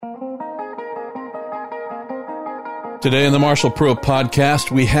Today in the Marshall Pruitt podcast,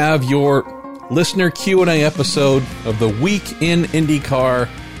 we have your listener Q&A episode of the Week in IndyCar.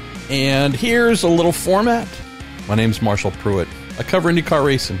 And here's a little format. My name's Marshall Pruitt. I cover IndyCar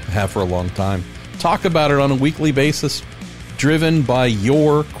racing. I have for a long time. Talk about it on a weekly basis, driven by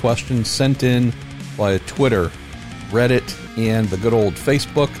your questions sent in via Twitter, Reddit, and the good old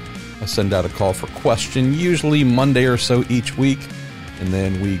Facebook. I send out a call for question, usually Monday or so each week. And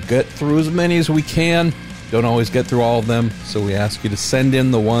then we get through as many as we can. Don't always get through all of them, so we ask you to send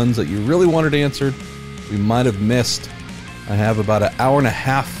in the ones that you really wanted answered, we might have missed. I have about an hour and a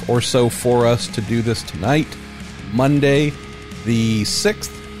half or so for us to do this tonight, Monday the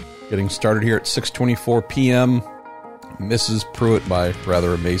 6th, getting started here at 6:24 p.m. Mrs. Pruitt, my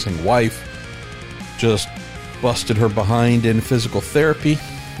rather amazing wife, just busted her behind in physical therapy,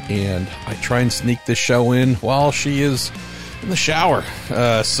 and I try and sneak this show in while she is in the shower.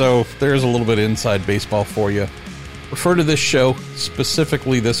 So there's a little bit of inside baseball for you. Refer to this show,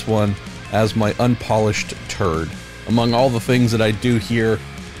 specifically this one, as my unpolished turd. Among all the things that I do here,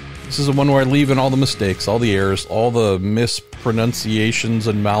 this is the one where I leave in all the mistakes, all the errors, all the mispronunciations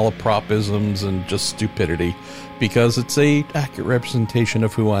and malapropisms and just stupidity, because it's a accurate representation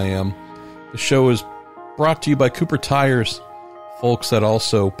of who I am. The show is brought to you by Cooper Tires, folks that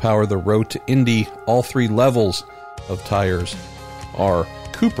also power the road to Indy. All three levels of tires are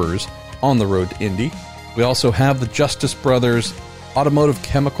Coopers on the road to Indy. We also have the Justice Brothers, automotive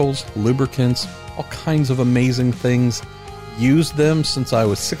chemicals, lubricants, all kinds of amazing things. Used them since I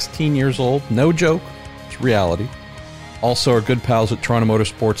was 16 years old. No joke, it's reality. Also our good pals at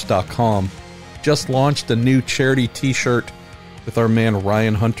TorontoMotorsports.com just launched a new charity t-shirt with our man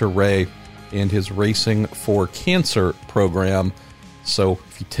Ryan Hunter-Reay and his Racing for Cancer program. So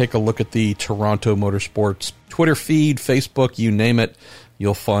if you take a look at the Toronto Motorsports Twitter feed, Facebook, you name it,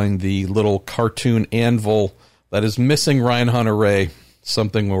 you'll find the little cartoon anvil that is missing Ryan Hunter-Reay,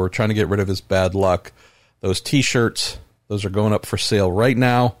 something where we're trying to get rid of his bad luck. Those t-shirts, those are going up for sale right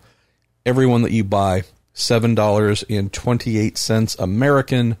now. Everyone that you buy, $7.28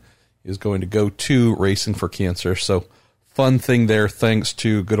 American, is going to go to Racing for Cancer. So fun thing there, thanks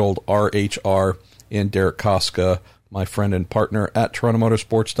to good old RHR and Derek Koska, my friend and partner at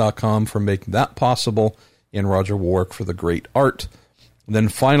TorontoMotorsports.com, for making that possible, and Roger Warwick for the great art. And then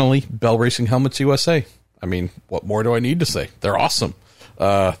finally, Bell Racing Helmets USA. I mean, what more do I need to say? They're awesome.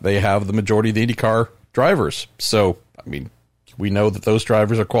 They have the majority of the IndyCar drivers. So, I mean, we know that those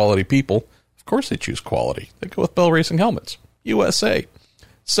drivers are quality people. Of course they choose quality. They go with Bell Racing Helmets USA.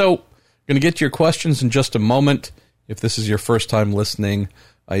 So, I'm going to get to your questions in just a moment. If this is your first time listening,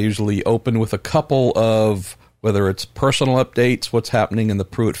 I usually open with a couple of, whether it's personal updates, what's happening in the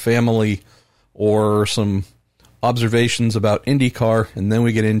Pruitt family, or some observations about IndyCar, and then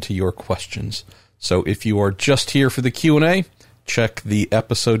we get into your questions. So if you are just here for the Q&A, check the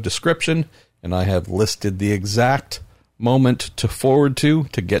episode description, and I have listed the exact moment to forward to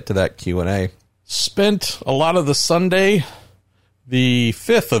get to that Q&A. Spent a lot of the Sunday, the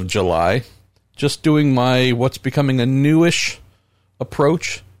 5th of July, just doing my what's becoming a newish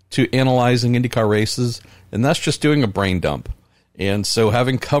approach to analyzing IndyCar races, and that's just doing a brain dump. And so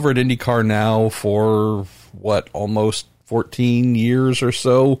having covered IndyCar now for, almost 14 years or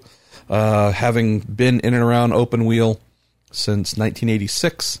so, having been in and around open wheel since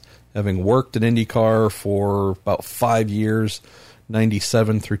 1986, having worked at IndyCar for about 5 years,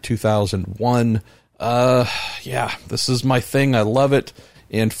 97 through 2001, this is my thing. I love it.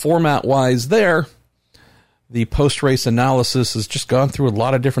 And format-wise there, the post-race analysis has just gone through a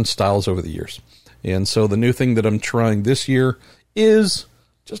lot of different styles over the years. And so the new thing that I'm trying this year is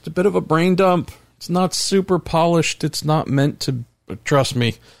just a bit of a brain dump. It's not super polished. It's not meant to, trust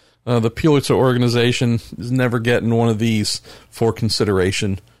me, the Pulitzer organization is never getting one of these for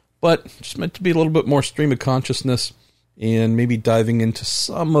consideration. But just meant to be a little bit more stream of consciousness and maybe diving into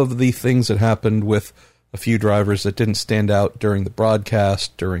some of the things that happened with a few drivers that didn't stand out during the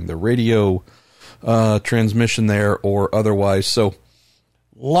broadcast, during the radio transmission there, or otherwise. So,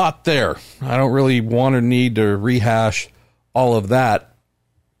 lot there. I don't really want or need to rehash all of that.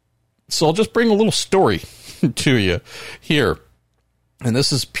 So I'll just bring a little story to you here. And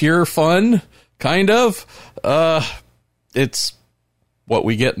this is pure fun, kind of. It's what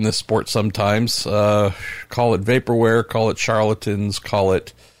we get in this sport sometimes. Call it vaporware, call it charlatans, call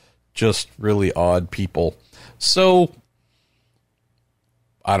it just really odd people. So,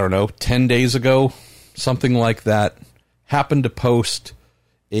 I don't know, 10 days ago, something like that, happened to post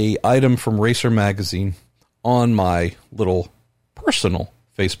a item from Racer Magazine on my little personal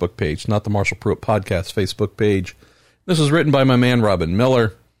Facebook page, not the Marshall Pruitt Podcast Facebook page. This was written by my man Robin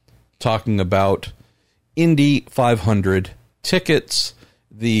Miller, talking about Indy 500 tickets,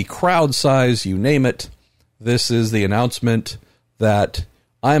 the crowd size, you name it. This is the announcement that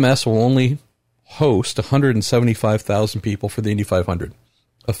IMS will only host 175,000 people for the Indy 500,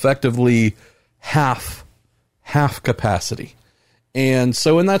 effectively half capacity. And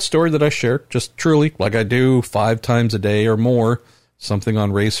so in that story that I shared, just truly, like I do 5 times a day or more, something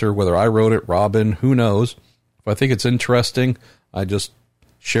on Racer, whether I wrote it, Robin, who knows. If I think it's interesting, I just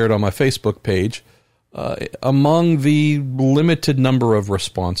share it on my Facebook page. Among the limited number of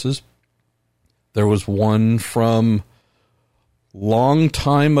responses, there was one from long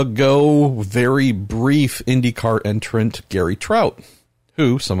time ago, very brief IndyCar entrant Gary Trout,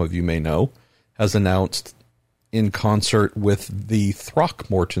 who, some of you may know, has announced in concert with the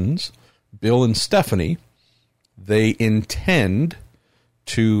Throckmortons, Bill and Stephanie, they intend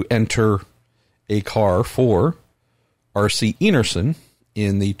to enter a car for R.C. Enerson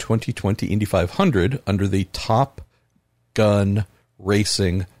in the 2020 Indy 500 under the Top Gun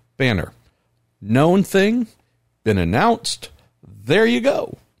Racing banner. Known thing, been announced, there you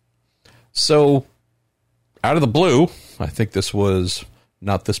go. So, out of the blue, I think this was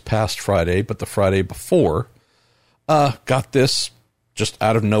not this past Friday, but the Friday before, got this just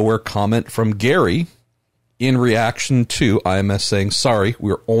out of nowhere comment from Gary in reaction to IMS saying, sorry,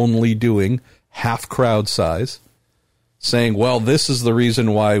 we're only doing half crowd size, saying, well, this is the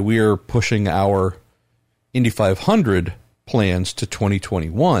reason why we're pushing our Indy 500 plans to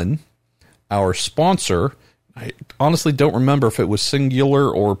 2021. Our sponsor, I honestly don't remember if it was singular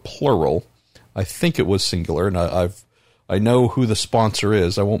or plural. I think it was singular, and I know who the sponsor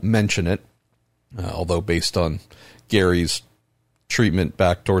is. I won't mention it, although based on Gary's treatment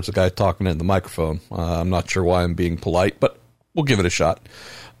back towards the guy talking in the microphone, I'm not sure why I'm being polite, but we'll give it a shot.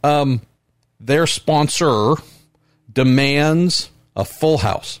 Their sponsor demands a full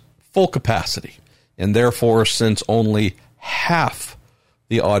house, full capacity, and therefore, since only half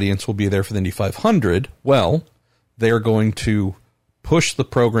the audience will be there for the Indy 500, well, they're going to push the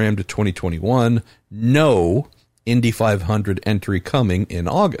program to 2021. No Indy 500 entry coming in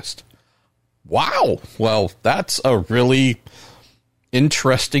August. Wow. Well, that's a really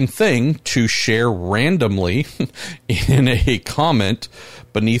interesting thing to share randomly in a comment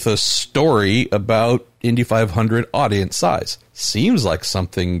beneath a story about Indy 500 audience size. Seems like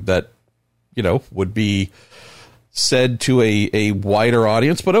something that, would be said to a wider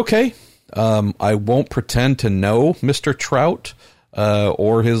audience, but okay. I won't pretend to know Mr. Trout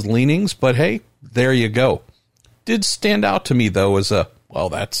or his leanings, but hey, there you go. Did stand out to me, though, as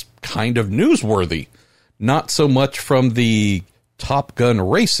that's kind of newsworthy. Not so much from the Top Gun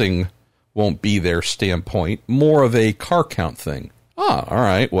Racing won't be there standpoint, more of a car count thing. All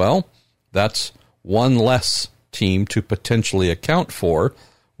right, well, that's one less team to potentially account for.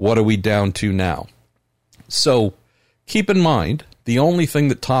 What are we down to now? So keep in mind, the only thing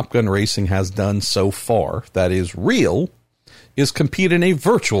that Top Gun Racing has done so far that is real is compete in a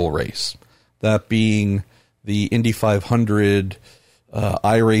virtual race, that being the Indy 500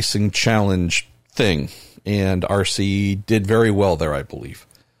 iRacing Challenge thing, and RC did very well there, I believe.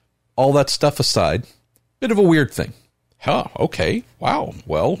 All that stuff aside, bit of a weird thing. Huh, okay, wow,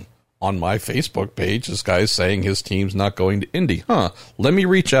 well, on my Facebook page, this guy's saying his team's not going to Indy. Let me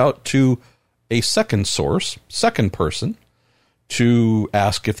reach out to a second source, second person, to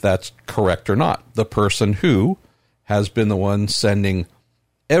ask if that's correct or not. The person who has been the one sending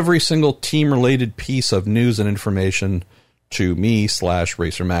every single team-related piece of news and information to me /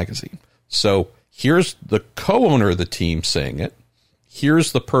 Racer Magazine. So here's the co-owner of the team saying it.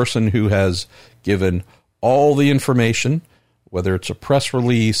 Here's the person who has given all the information, whether it's a press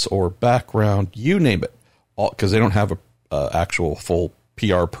release or background, you name it, because they don't have a actual full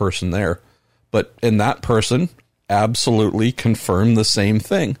PR person there. But in that person absolutely confirmed the same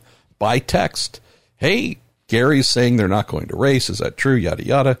thing by text. Hey, Gary's saying they're not going to race. Is that true? Yada,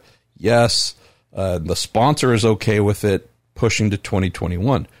 yada. Yes. The sponsor is okay with it, pushing to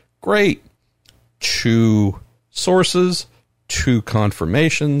 2021. Great. 2 sources, 2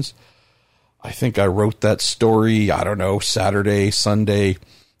 confirmations. I think I wrote that story, I don't know, Saturday, Sunday,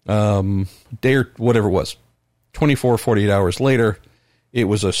 day or whatever it was. 24, 48 hours later, it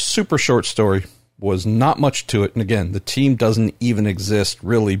was a super short story, was not much to it. And again, the team doesn't even exist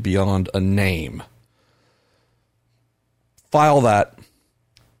really beyond a name. File that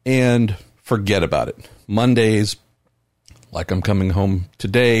and forget about it. Mondays, like I'm coming home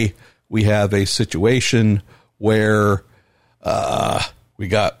today, we have a situation where we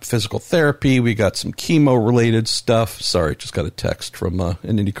got physical therapy, we got some chemo-related stuff. Sorry, just got a text from an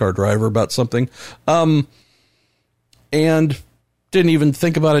IndyCar driver about something. And didn't even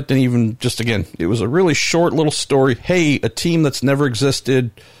think about it. Didn't even, just again, it was a really short little story. Hey, a team that's never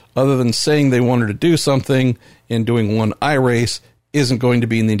existed other than saying they wanted to do something and doing one iRace isn't going to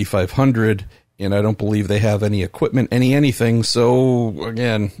be in the Indy 500. And I don't believe they have any equipment, anything. So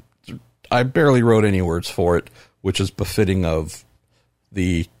again, I barely wrote any words for it, which is befitting of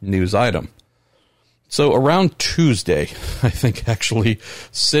the news item. So around Tuesday, I think actually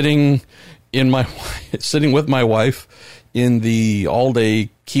sitting with my wife in the all-day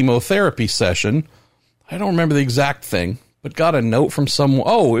chemotherapy session, I don't remember the exact thing, but got a note from someone.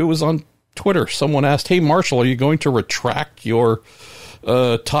 Oh, it was on Twitter. Someone asked, "Hey, Marshall, are you going to retract your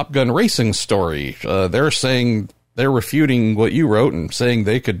Top Gun racing story? They're saying they're refuting what you wrote and saying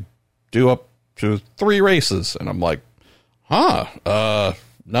they could do up to 3 races." And I'm like,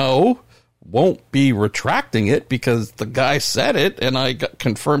 no, won't be retracting it because the guy said it and I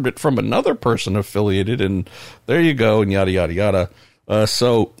confirmed it from another person affiliated, and there you go, and yada, yada, yada.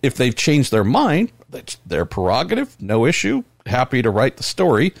 So if they've changed their mind, that's their prerogative, no issue. Happy to write the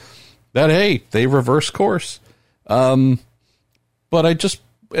story that, hey, they reverse course. But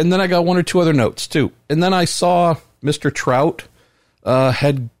and then I got 1 or 2 other notes too. And then I saw Mr. Trout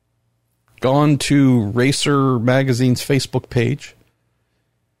had gone to Racer Magazine's Facebook page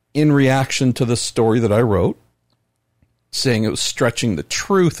in reaction to the story that I wrote, saying it was stretching the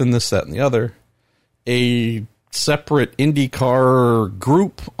truth and this, that, and the other. A separate IndyCar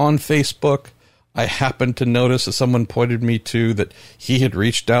group on Facebook, I happened to notice that someone pointed me to that he had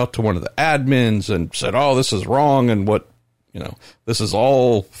reached out to one of the admins and said, "Oh, this is wrong, and this is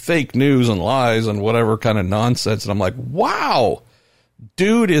all fake news and lies and whatever kind of nonsense." And I'm like, wow,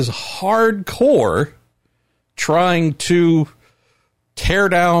 dude is hardcore trying to tear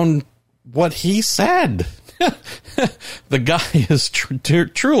down what he said. The guy is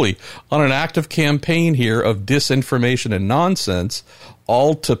truly on an active campaign here of disinformation and nonsense,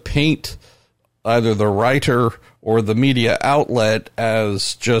 all to paint either the writer or the media outlet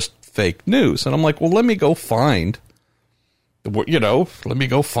as just fake news. And I'm like, well, let me go find where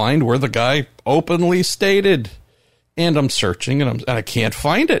the guy openly stated. And I'm searching and I can't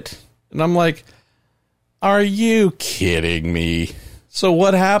find it. And I'm like, are you kidding me? So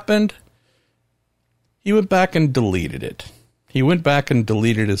what happened? He went back and deleted it. He went back and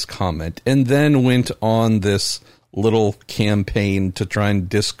deleted his comment and then went on this little campaign to try and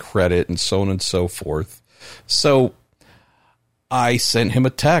discredit and so on and so forth. So I sent him a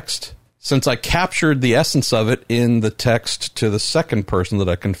text. Since I captured the essence of it in the text to the second person that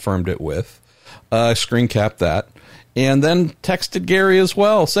I confirmed it with, I screen capped that. And then texted Gary as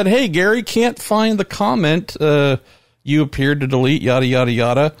well. Said, "Hey, Gary, can't find the comment you appeared to delete, yada, yada,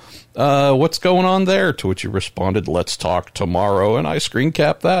 yada. What's going on there?" To which he responded, "Let's talk tomorrow." And I screen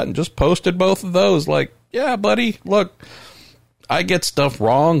capped that and just posted both of those. Like, yeah, buddy, look, I get stuff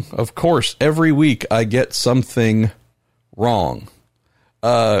wrong. Of course, every week I get something wrong.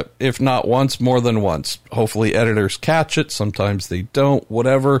 If not once, more than once. Hopefully editors catch it. Sometimes they don't,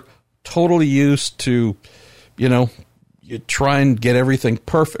 whatever. Totally used to, you try and get everything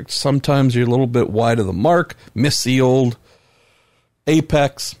perfect. Sometimes you're a little bit wide of the mark, miss the old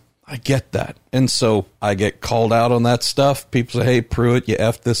apex. I get that. And so I get called out on that stuff. People say, "Hey, Pruitt, you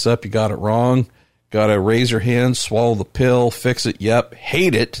effed this up. You got it wrong. Got to raise your hand, swallow the pill, fix it." Yep.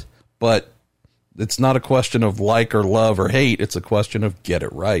 Hate it. But it's not a question of like or love or hate. It's a question of get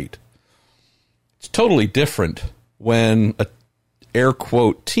it right. It's totally different when a air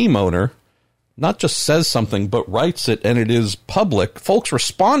quote team owner not just says something, but writes it and it is public. Folks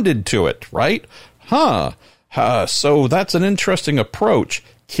responded to it, right? So that's an interesting approach.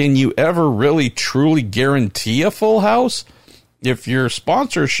 Can you ever really truly guarantee a full house? If your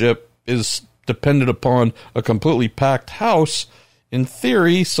sponsorship is dependent upon a completely packed house, in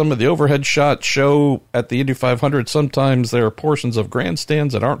theory, some of the overhead shots show at the Indy 500, sometimes there are portions of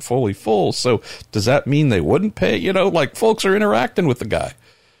grandstands that aren't fully full. So does that mean they wouldn't pay? Folks are interacting with the guy.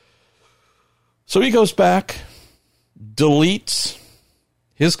 So he goes back, deletes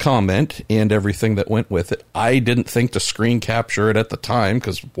his comment and everything that went with it. I didn't think to screen capture it at the time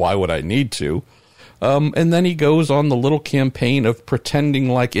because why would I need to? And then he goes on the little campaign of pretending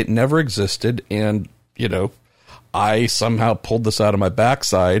like it never existed. And, I somehow pulled this out of my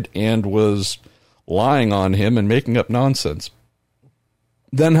backside and was lying on him and making up nonsense.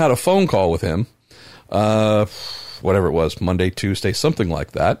 Then had a phone call with him, whatever it was, Monday, Tuesday, something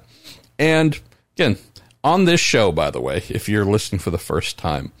like that. And again, on this show, by the way, if you're listening for the first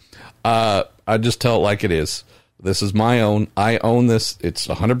time, I just tell it like it is. This is my own. I own this. It's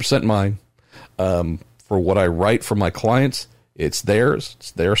 100% mine. For what I write for my clients, it's theirs.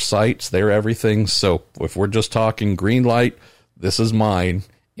 It's their site. It's their everything. So if we're just talking green light, This is mine,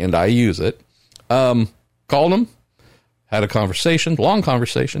 and I use it. Called him, had a conversation, long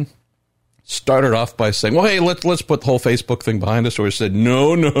conversation. Started off by saying, well, hey, let's put the whole Facebook thing behind us. So we said,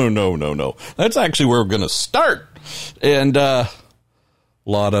 no. That's actually where we're going to start. And a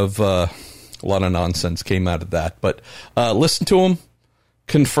lot of nonsense came out of that. But listened to him,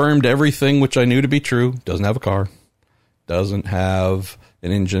 confirmed everything which I knew to be true. Doesn't have a car, doesn't have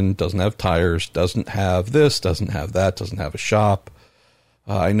an engine, doesn't have tires, doesn't have this, doesn't have that, doesn't have a shop.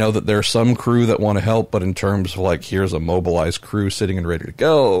 I know that there's some crew that want to help, but in terms of like, here's a mobilized crew sitting and ready to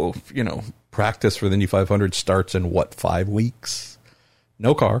go, practice for the Indy 500 starts in 5 weeks?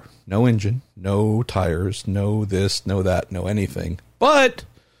 No car, no engine, no tires, no this, no that, no anything. But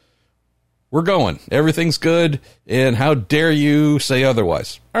we're going. Everything's good. And how dare you say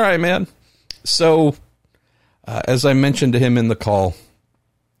otherwise? All right, man. So as I mentioned to him in the call,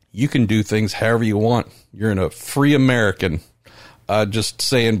 you can do things however you want. You're a free American. Just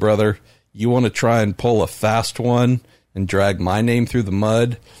saying, brother, you want to try and pull a fast one and drag my name through the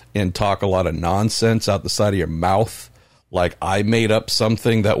mud and talk a lot of nonsense out the side of your mouth, like I made up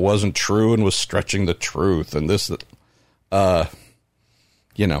something that wasn't true and was stretching the truth and this,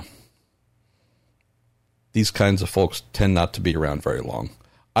 these kinds of folks tend not to be around very long.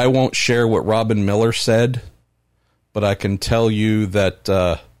 I won't share what Robin Miller said, but I can tell you that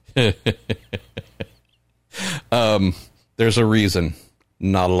there's a reason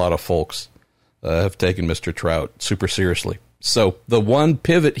not a lot of folks have taken Mr. Trout super seriously. So the one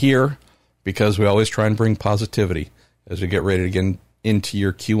pivot here, because we always try and bring positivity as we get ready to get into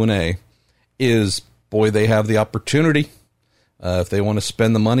your Q&A, is, boy, they have the opportunity. If they want to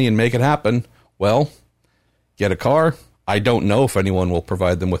spend the money and make it happen, well, get a car. I don't know if anyone will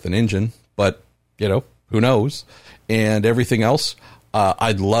provide them with an engine, but, who knows? And everything else,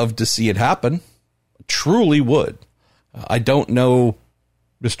 I'd love to see it happen. Truly would. I don't know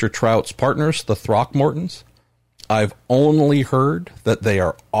Mr. Trout's partners, the Throckmortons. I've only heard that they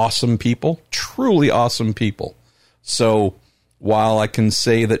are awesome people, truly awesome people. So while I can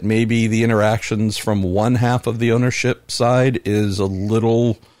say that maybe the interactions from one half of the ownership side is a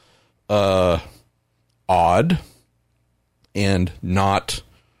little odd and not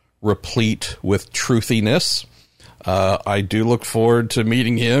replete with truthiness, I do look forward to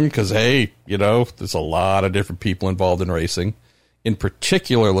meeting him because, hey, there's a lot of different people involved in racing. In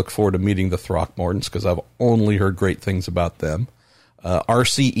particular, look forward to meeting the Throckmortons because I've only heard great things about them.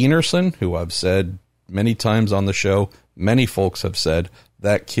 R.C. Enerson, who I've said many times on the show, many folks have said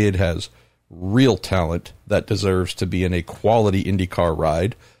that kid has real talent that deserves to be in a quality IndyCar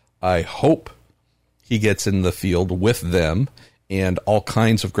ride. I hope he gets in the field with them and all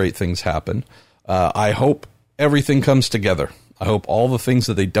kinds of great things happen. I hope everything comes together. I hope all the things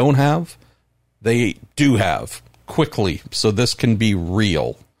that they don't have, they do have quickly, so this can be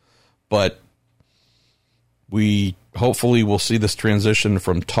real. But we hopefully will see this transition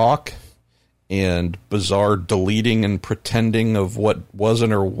from talk and bizarre deleting and pretending of what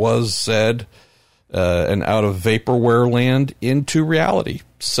wasn't or was said and out of vaporware land into reality.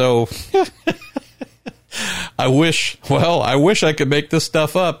 So I wish I could make this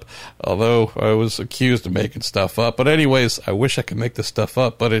stuff up, although I was accused of making stuff up. But anyways, I wish I could make this stuff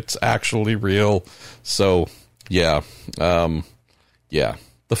up, but it's actually real. So yeah. The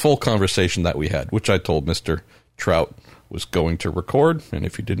full conversation that we had, which I told Mr. Trout was going to record, and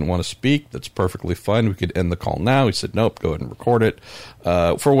if he didn't want to speak, that's perfectly fine. We could end the call now. He said, nope, go ahead and record it.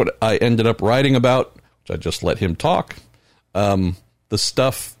 For what I ended up writing about, which I just let him talk, the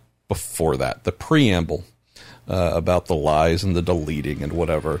stuff before that, the preamble about the lies and the deleting and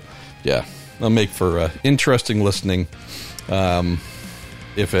whatever. Yeah, that'll make for interesting listening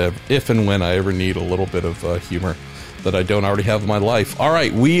if and when I ever need a little bit of humor that I don't already have in my life. All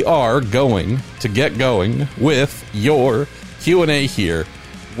right, we are going to get going with your Q&A here.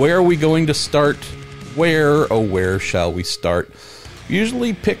 Where are we going to start? Where shall we start?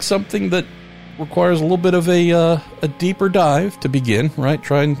 Usually pick something that requires a little bit of a deeper dive to begin, right?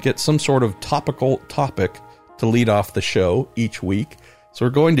 Try and get some sort of topical topic to lead off the show each week. So we're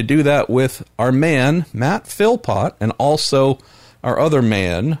going to do that with our man, Matt Philpott, and also our other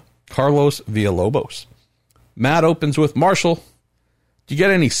man, Carlos Villalobos. Matt opens with, Marshall, do you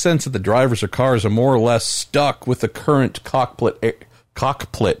get any sense that the drivers of cars are more or less stuck with the current cockpit,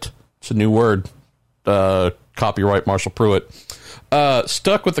 it's a new word, copyright Marshall Pruitt,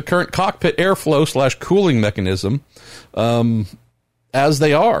 stuck with the current cockpit airflow / cooling mechanism as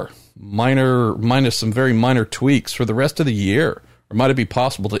they are, minus some very minor tweaks for the rest of the year? Or might it be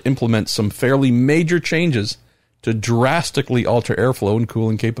possible to implement some fairly major changes to drastically alter airflow and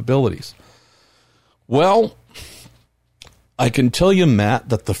cooling capabilities? Well, I can tell you, Matt,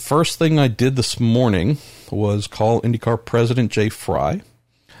 that the first thing I did this morning was call IndyCar President Jay Fry.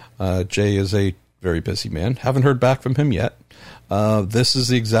 Jay is a very busy man. Haven't heard back from him yet. This is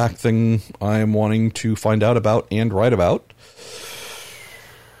the exact thing I am wanting to find out about and write about.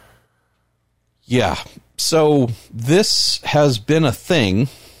 Yeah, so this has been a thing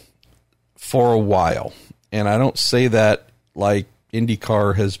for a while, and I don't say that like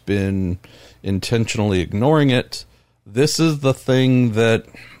IndyCar has been intentionally ignoring it. This is the thing that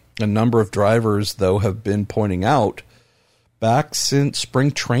a number of drivers, though, have been pointing out back since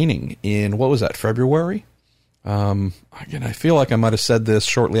spring training in, what was that, February? Again, I feel like I might have said this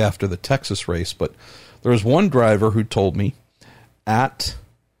shortly after the Texas race, but there was one driver who told me at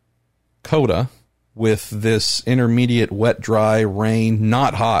COTA, with this intermediate wet, dry, rain,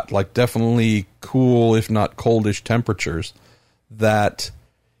 not hot, like definitely cool, if not coldish temperatures, that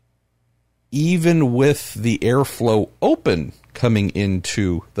even with the airflow open coming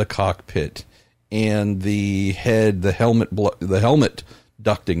into the cockpit and the helmet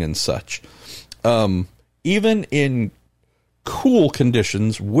ducting and such, even in cool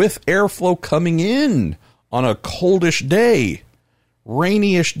conditions with airflow coming in on a coldish day,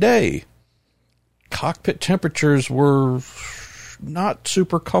 rainyish day, cockpit temperatures were not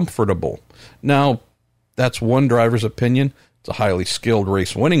super comfortable. Now, that's one driver's opinion. It's a highly skilled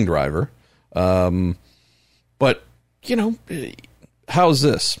race-winning driver. But, you know, how's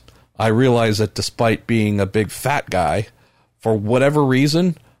this? I realize that despite being a big fat guy, for whatever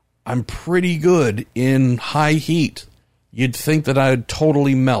reason, I'm pretty good in high heat. You'd think that I'd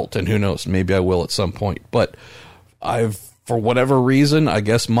totally melt, and who knows, maybe I will at some point. But for whatever reason, I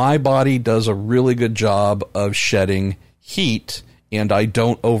guess my body does a really good job of shedding heat, and I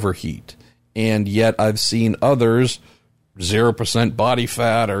don't overheat. And yet I've seen others, 0% body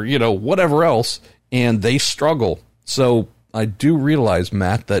fat or, you know, whatever else, and they struggle. So I do realize,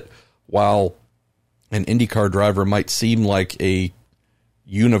 Matt, that while an IndyCar driver might seem like a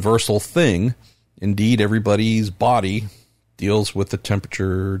universal thing, indeed everybody's body deals with the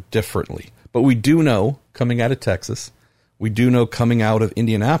temperature differently. But we do know, coming out of Texas, we do know coming out of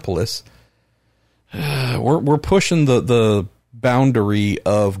Indianapolis, we're pushing the boundary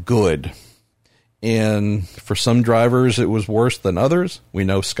of good. And for some drivers, it was worse than others. We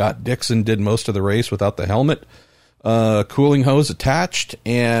know Scott Dixon did most of the race without the helmet, cooling hose attached,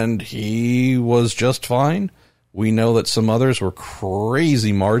 and he was just fine. We know that some others were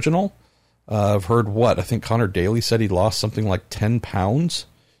crazy marginal. I've heard I think Connor Daly said he lost something like 10 pounds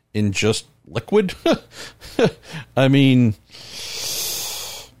in just liquid. I mean,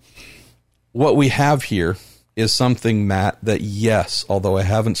 what we have here is something, Matt, that yes, although I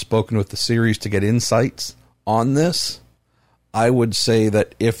haven't spoken with the series to get insights on this, I would say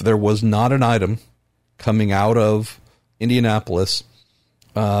that if there was not an item coming out of Indianapolis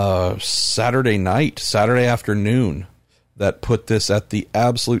Saturday afternoon that put this at the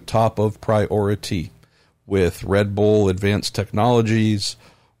absolute top of priority with Red Bull Advanced Technologies,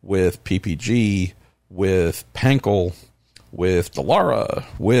 with PPG, with Pankel, with Dallara,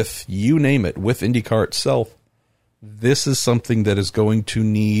 with you name it, with IndyCar itself, this is something that is going to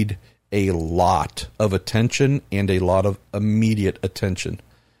need a lot of attention and a lot of immediate attention.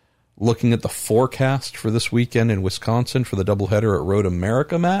 Looking at the forecast for this weekend in Wisconsin for the doubleheader at Road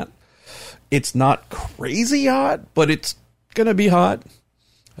America, Matt, it's not crazy hot, but it's going to be hot.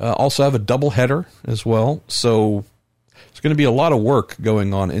 Also have a doubleheader as well, so there's going to be a lot of work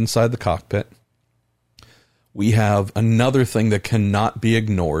going on inside the cockpit. We have another thing that cannot be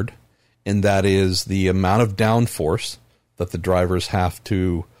ignored, and that is the amount of downforce that the drivers have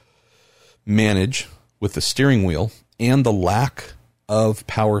to manage with the steering wheel and the lack of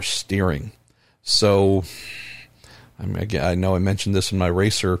power steering. So, I know I mentioned this in my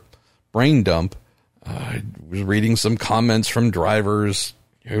racer brain dump. I was reading some comments from drivers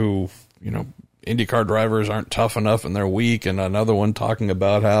who, IndyCar drivers aren't tough enough and they're weak, and another one talking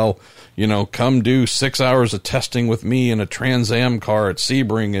about how, come do 6 hours of testing with me in a Trans Am car at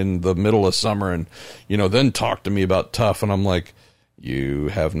Sebring in the middle of summer and, then talk to me about tough. And I'm like, you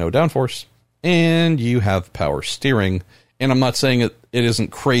have no downforce and you have power steering. And I'm not saying it isn't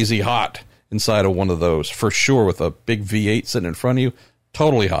crazy hot inside of one of those, for sure, with a big V8 sitting in front of you.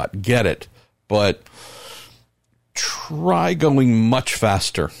 Totally hot. Get it. But try going much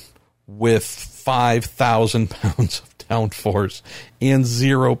faster with 5,000 pounds of downforce and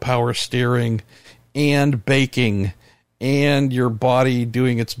zero power steering and baking and your body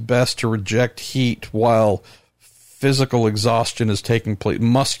doing its best to reject heat while physical exhaustion is taking place,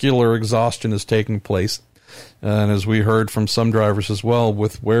 muscular exhaustion is taking place. And as we heard from some drivers as well,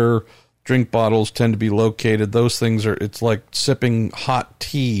 with where drink bottles tend to be located. Those things it's like sipping hot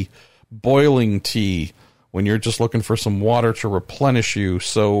tea, boiling tea, when you're just looking for some water to replenish you.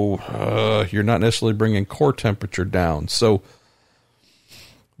 So you're not necessarily bringing core temperature down. So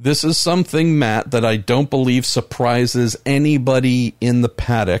this is something, Matt, that I don't believe surprises anybody in the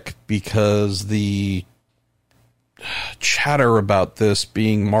paddock, because the chatter about this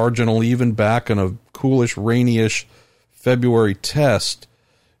being marginal even back in a coolish, rainyish February test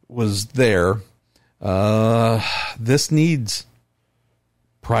was there. This needs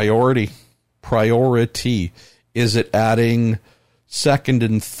priority. Is it adding second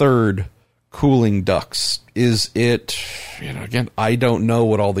and third cooling ducts? Is it, again, I don't know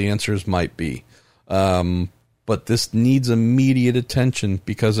what all the answers might be. But this needs immediate attention,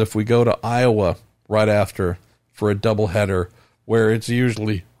 because if we go to Iowa right after for a doubleheader where it's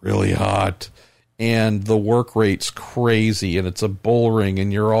usually really hot and the work rate's crazy and it's a bull ring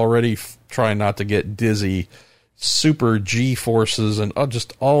and you're already trying not to get dizzy, super G forces and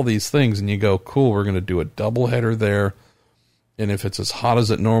just all these things, and you go, cool, we're going to do a doubleheader there, and if it's as hot as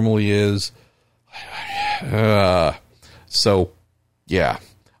it normally is, so yeah,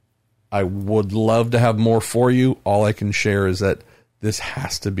 I would love to have more for you. All I can share is that this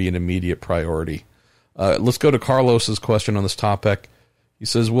has to be an immediate priority. Let's go to Carlos's question on this topic. He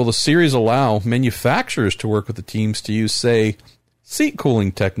says, will the series allow manufacturers to work with the teams to use, say, seat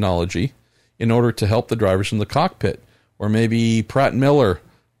cooling technology in order to help the drivers in the cockpit? Or maybe Pratt & Miller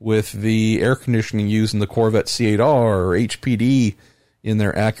with the air conditioning used in the Corvette C8R, or HPD in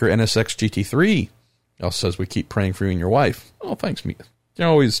their Acura NSX GT3. Also says, we keep praying for you and your wife. Oh, thanks, Mia. You're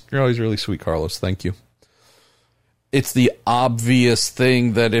always really sweet, Carlos. Thank you. It's the obvious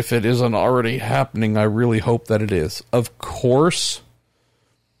thing that if it isn't already happening, I really hope that it is. Of course,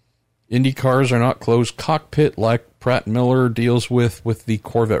 IndyCars are not closed cockpit like Pratt & Miller deals with the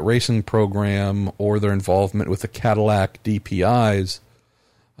Corvette racing program, or their involvement with the Cadillac DPIs,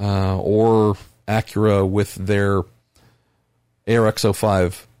 or Acura with their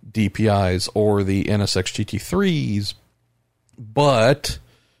ARX-05 DPIs, or the NSX GT3s. But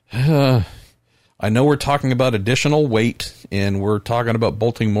I know we're talking about additional weight, and we're talking about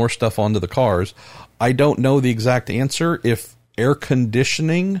bolting more stuff onto the cars. I don't know the exact answer if air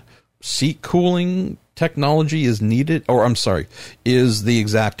conditioning, seat cooling technology is needed, or is the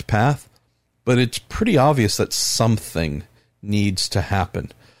exact path, but it's pretty obvious that something needs to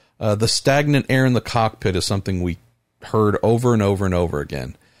happen. The stagnant air in the cockpit is something we heard over and over and over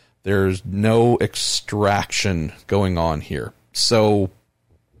again. There's no extraction going on here. So,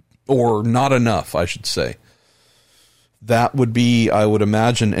 or not enough, I should say. That would be, I would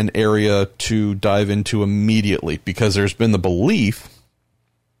imagine, an area to dive into immediately, because there's been the belief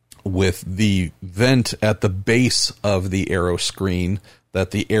with the vent at the base of the aero screen that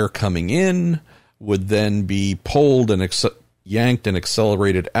the air coming in would then be pulled and yanked and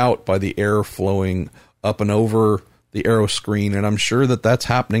accelerated out by the air flowing up and over the aero screen. And I'm sure that that's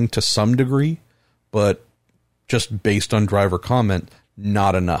happening to some degree, but just based on driver comment,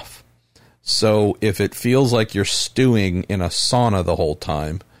 not enough. So if it feels like you're stewing in a sauna the whole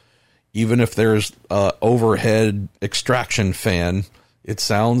time, even if there's an overhead extraction fan, it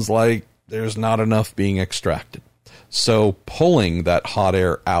sounds like there's not enough being extracted. So pulling that hot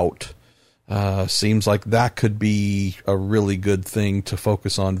air out seems like that could be a really good thing to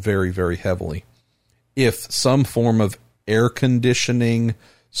focus on very, very heavily. If some form of air conditioning,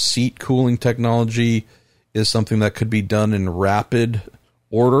 seat cooling technology is something that could be done in rapid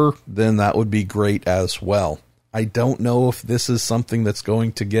order, then that would be great as well. I don't know if this is something that's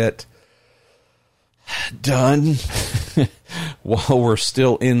going to get done while we're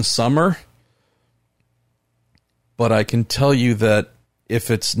still in summer, but I can tell you that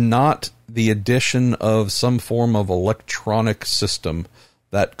if it's not the addition of some form of electronic system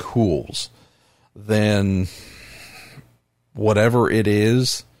that cools, then whatever it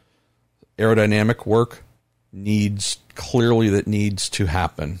is, aerodynamic work needs to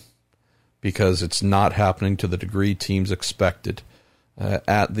happen, because it's not happening to the degree teams expected.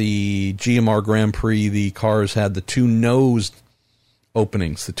 At the GMR Grand Prix, the cars had the two nose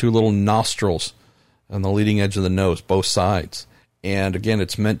openings, the two little nostrils on the leading edge of the nose, both sides. And again,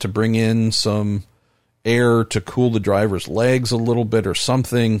 it's meant to bring in some air to cool the driver's legs a little bit or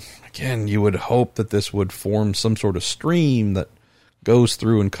something. Again, you would hope that this would form some sort of stream that goes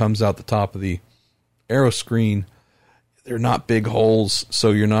through and comes out the top of the aero screen. They're not big holes, so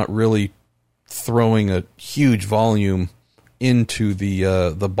you're not really throwing a huge volume into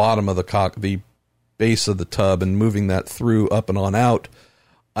the bottom of the base of the tub and moving that through up and on out.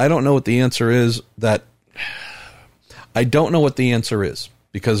 I don't know what the answer is.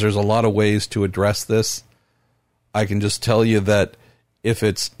 because there's a lot of ways to address this. I can just tell you that if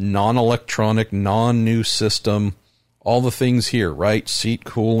it's non-electronic, non-new system, all the things here, right? Seat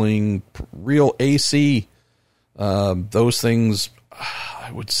cooling, real AC, those things,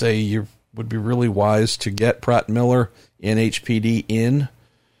 I would say you would be really wise to get Pratt & Miller and HPD in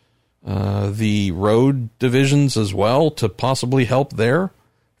the road divisions as well to possibly help there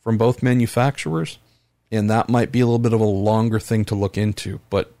from both manufacturers. And that might be a little bit of a longer thing to look into,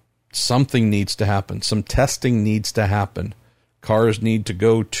 but something needs to happen. Some testing needs to happen. Cars need to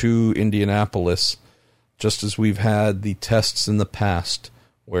go to Indianapolis, just as we've had the tests in the past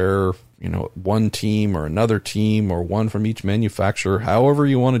where, one team or another team or one from each manufacturer, however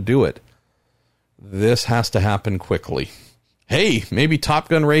you want to do it, this has to happen quickly. Hey, maybe Top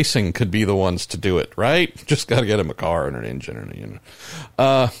Gun Racing could be the ones to do it, right? Just got to get them a car and an engine.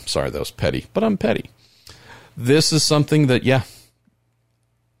 Sorry, that was petty, but I'm petty. This is something that,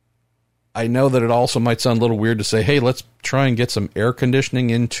 I know that it also might sound a little weird to say, hey, let's try and get some air conditioning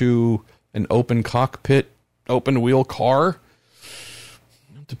into an open cockpit, open wheel car.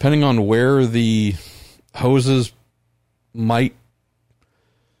 Depending on where the hoses might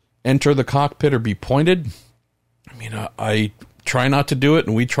enter the cockpit or be pointed. I mean, I try not to do it,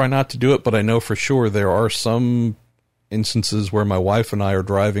 and we try not to do it, but I know for sure there are some instances where my wife and I are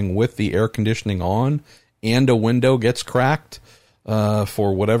driving with the air conditioning on, and a window gets cracked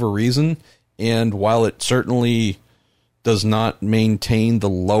for whatever reason. And while it certainly does not maintain the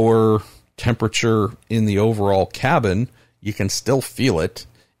lower temperature in the overall cabin, you can still feel it,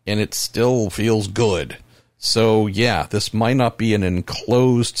 and it still feels good. So, this might not be an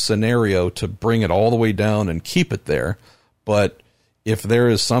enclosed scenario to bring it all the way down and keep it there. But if there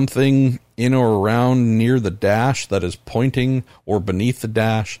is something in or around near the dash that is pointing, or beneath the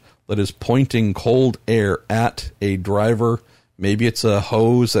dash, that is pointing cold air at a driver, maybe it's a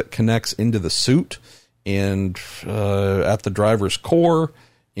hose that connects into the suit and at the driver's core,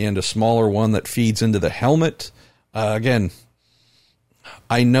 and a smaller one that feeds into the helmet. Again,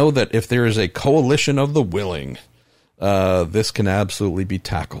 I know that if there is a coalition of the willing, this can absolutely be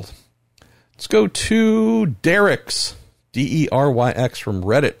tackled. Let's go to Derek's, Deryx from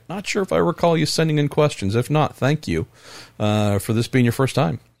Reddit. Not sure if I recall you sending in questions. If not, thank you for this being your first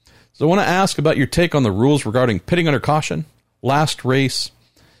time. So I want to ask about your take on the rules regarding pitting under caution. Last race,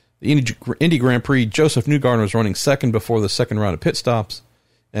 the Indy Grand Prix, Joseph Newgarden was running second before the second round of pit stops.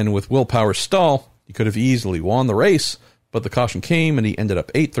 And with Will Power's stall, he could have easily won the race, but the caution came and he ended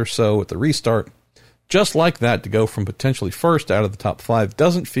up 8th or so at the restart. Just like that, to go from potentially first out of the top 5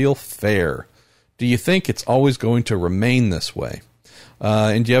 doesn't feel fair. Do you think it's always going to remain this way?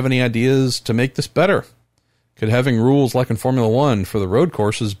 And do you have any ideas to make this better? Could having rules like in Formula One for the road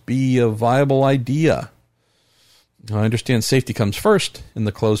courses be a viable idea? I understand safety comes first, and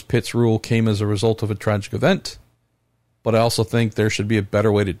the closed pits rule came as a result of a tragic event, but I also think there should be a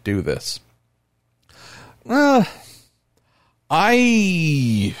better way to do this.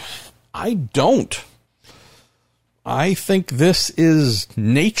 I don't. I think this is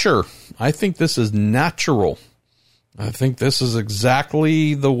nature. I think this is natural. I think this is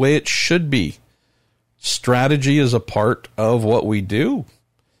exactly the way it should be. Strategy is a part of what we do.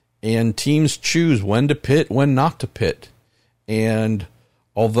 And teams choose when to pit, when not to pit. And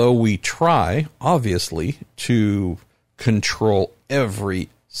although we try, obviously, to control every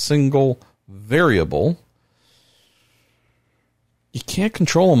single variable, you can't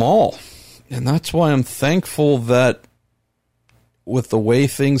control them all. And that's why I'm thankful that with the way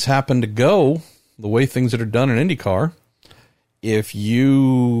things happen to go, the way things that are done in IndyCar, if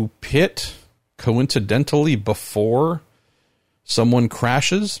you pit coincidentally before someone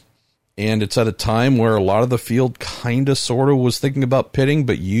crashes, and it's at a time where a lot of the field kind of sort of was thinking about pitting,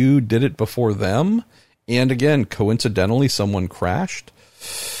 but you did it before them, and again, coincidentally someone crashed,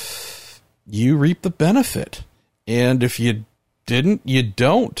 you reap the benefit. And if you didn't, you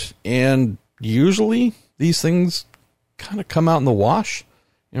don't. And usually these things kind of come out in the wash.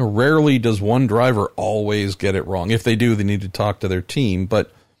 Rarely does one driver always get it wrong. If they do, they need to talk to their team.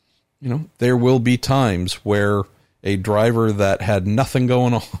 But, there will be times where a driver that had nothing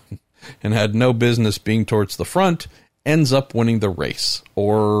going on and had no business being towards the front ends up winning the race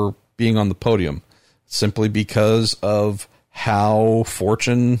or being on the podium simply because of how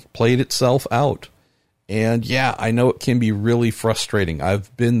fortune played itself out. And I know it can be really frustrating.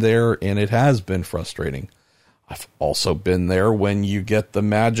 I've been there, and it has been frustrating. I've also been there when you get the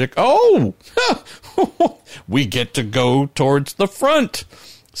magic, we get to go towards the front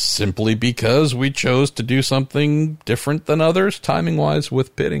simply because we chose to do something different than others timing-wise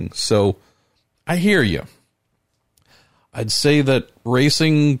with pitting. So I hear you. I'd say that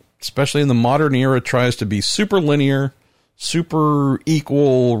racing, especially in the modern era, tries to be super linear, super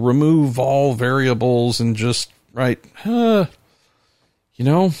equal, remove all variables, and just, right,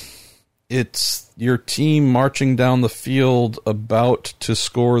 it's your team marching down the field about to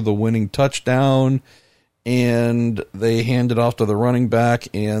score the winning touchdown, and they hand it off to the running back,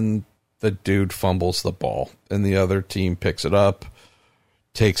 and the dude fumbles the ball, and the other team picks it up,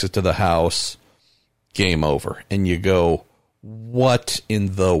 takes it to the house, game over. And you go, what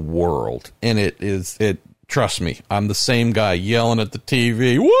in the world? And it trust me, I'm the same guy yelling at the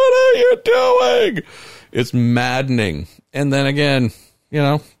TV, what are you doing? It's maddening. And then again,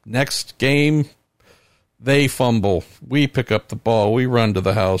 next game, they fumble. We pick up the ball. We run to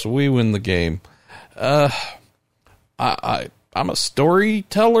the house. We win the game. I'm a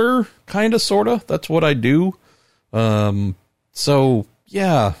storyteller, kind of, sort of. That's what I do. So,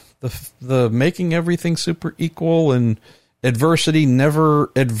 yeah, the making everything super equal and adversity never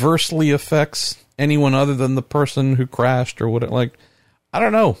adversely affects anyone other than the person who crashed or what I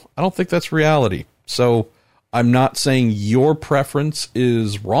don't know. I don't think that's reality. So I'm not saying your preference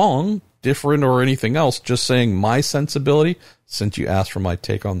is wrong, different, or anything else. Just saying my sensibility, since you asked for my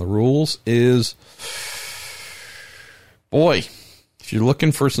take on the rules, is, boy, if you're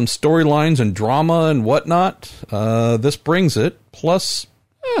looking for some storylines and drama and whatnot, this brings it. Plus,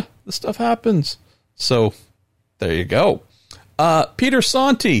 this stuff happens. So there you go. Peter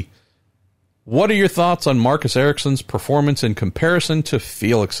Santi, what are your thoughts on Marcus Ericsson's performance in comparison to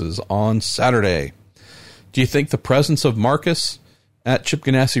Felix's on Saturday? Do you think the presence of Marcus at Chip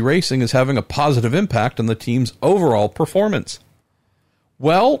Ganassi Racing is having a positive impact on the team's overall performance?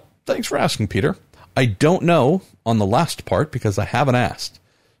 Well, thanks for asking, Peter. I don't know on the last part because I haven't asked.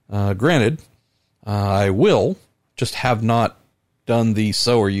 Granted, I will, just have not done the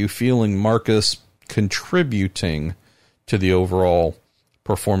so are you feeling Marcus contributing to the overall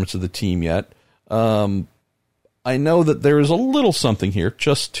performance of the team yet. I know that there is a little something here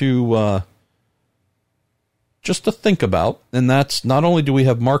just to think about, and that's not only do we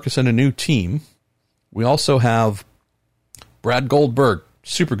have Marcus in a new team, we also have Brad Goldberg,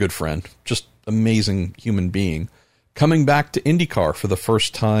 super good friend, just amazing human being, coming back to IndyCar for the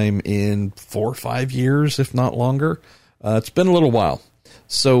first time in 4 or 5 years, if not longer. It's been a little while.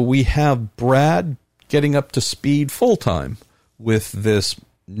 So we have Brad getting up to speed full-time with this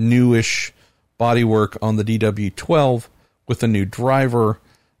newish bodywork on the DW12 with a new driver.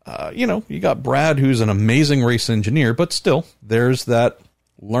 You got Brad, who's an amazing race engineer, but still, there's that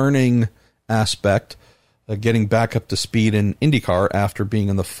learning aspect, getting back up to speed in IndyCar after being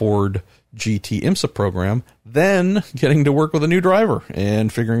in the Ford GT IMSA program, then getting to work with a new driver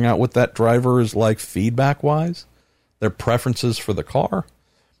and figuring out what that driver is like feedback-wise, their preferences for the car,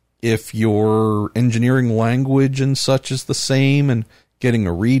 if your engineering language and such is the same, and getting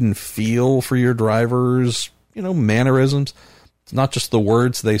a read and feel for your drivers, mannerisms. It's not just the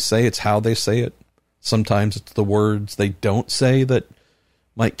words they say, it's how they say it. Sometimes it's the words they don't say that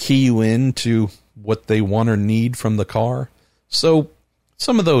might key you in to what they want or need from the car. So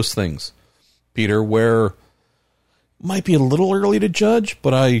some of those things, Peter, where it might be a little early to judge,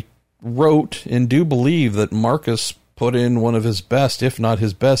 but I wrote and do believe that Marcus put in one of his best, if not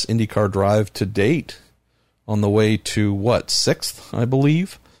his best, IndyCar drive to date on the way to, 6th, I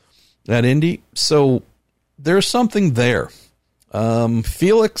believe, at Indy. So there's something there.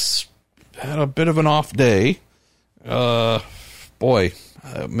 Felix had a bit of an off day. It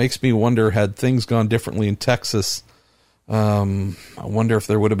makes me wonder, had things gone differently in Texas, I wonder if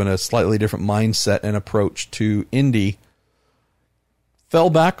there would have been a slightly different mindset and approach to Indy. Fell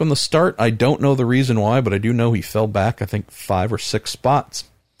back on the start. I don't know the reason why, but I do know he fell back, I think, 5 or 6 spots.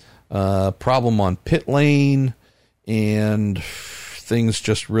 Problem on pit lane, and things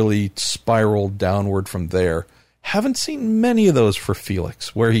just really spiraled downward from there. Haven't seen many of those for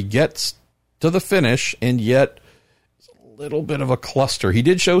Felix, where he gets to the finish, and yet it's a little bit of a cluster. He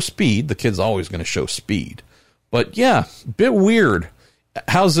did show speed. The kid's always going to show speed. But yeah, bit weird.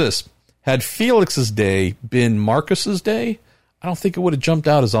 How's this? Had Felix's day been Marcus's day, I don't think it would have jumped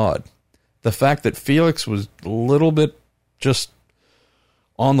out as odd. The fact that Felix was a little bit just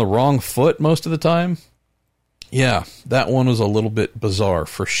on the wrong foot most of the time, yeah, that one was a little bit bizarre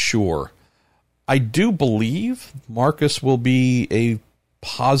for sure. I do believe Marcus will be a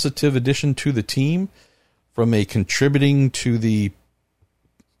positive addition to the team from a contributing to the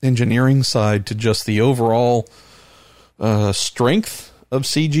engineering side to just the overall strength of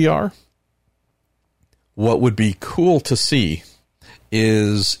CGR. What would be cool to see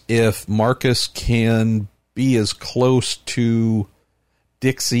is if Marcus can be as close to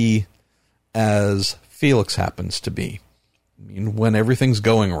Dixie as Felix happens to be. I mean, when everything's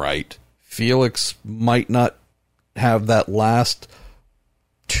going right, Felix might not have that last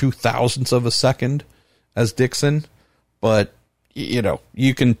 0.002 of a second as Dixon, but, you know,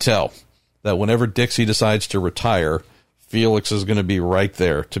 you can tell that whenever Dixie decides to retire, Felix is going to be right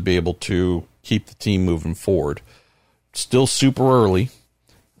there to be able to keep the team moving forward. Still super early.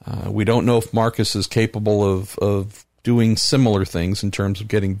 We don't know if Marcus is capable of doing similar things in terms of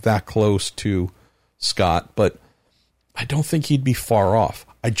getting that close to Scott, but I don't think he'd be far off.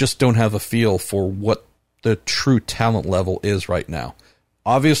 I just don't have a feel for what the true talent level is right now.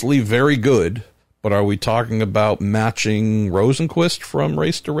 Obviously very good, but are we talking about matching Rosenquist from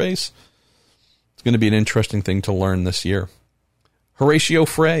race to race? It's going to be an interesting thing to learn this year. Horatio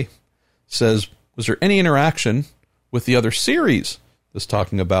Frey says, was there any interaction with the other series? This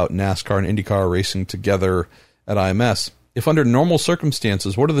talking about NASCAR and IndyCar racing together at IMS. If under normal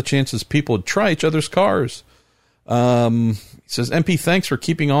circumstances, what are the chances people would try each other's cars? He says, MP, thanks for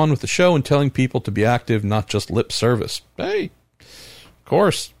keeping on with the show and telling people to be active, not just lip service. Hey, of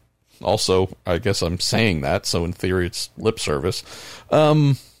course. Also, I guess I'm saying that, so in theory it's lip service.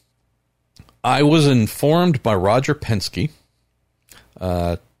 I was informed by Roger Penske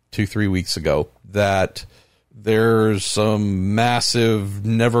 2-3 weeks ago that there's some massive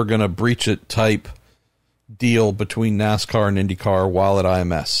never gonna breach it type deal between NASCAR and IndyCar while at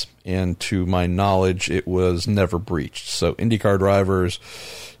IMS. And to my knowledge, it was never breached. So IndyCar drivers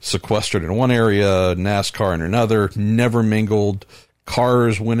sequestered in one area, NASCAR in another, never mingled.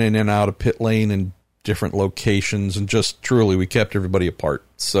 Cars went in and out of pit lane in different locations, and just truly we kept everybody apart.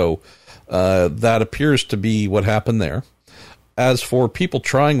 So that appears to be what happened there. As for people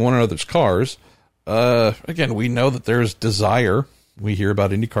trying one another's cars, again, we know that there's desire. We hear about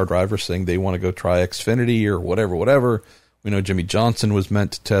IndyCar drivers saying they want to go try Xfinity or whatever. We know Jimmy Johnson was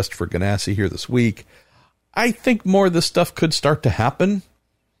meant to test for Ganassi here this week. I think more of this stuff could start to happen.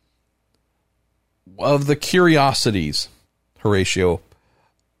 Of the curiosities, Horatio,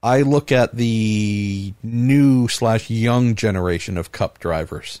 I look at the new/young generation of Cup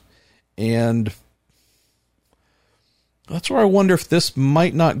drivers, and that's where I wonder if this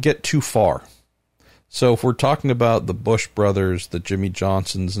might not get too far. So if we're talking about the Busch brothers, the Jimmy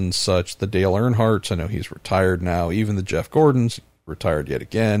Johnsons and such, the Dale Earnhardts, I know he's retired now, even the Jeff Gordons, retired yet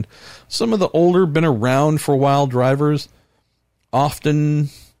again. Some of the older, been around for a while drivers often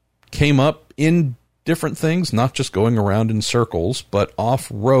came up in different things, not just going around in circles, but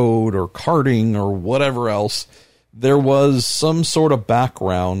off-road or karting or whatever else. There was some sort of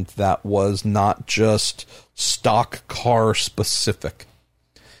background that was not just stock car specific.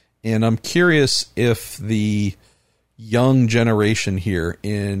 And I'm curious if the young generation here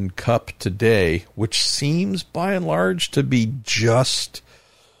in Cup today, which seems by and large to be just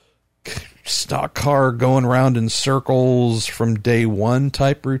stock car going around in circles from day one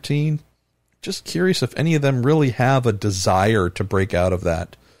type routine, just curious if any of them really have a desire to break out of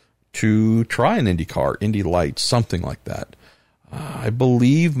that, to try an IndyCar, Indy Lights, something like that. I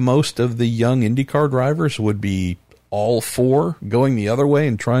believe most of the young IndyCar drivers would be all for going the other way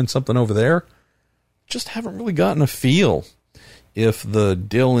and trying something over there. Just haven't really gotten a feel if the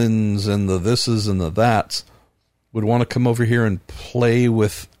Dylans and the thises and the that's would want to come over here and play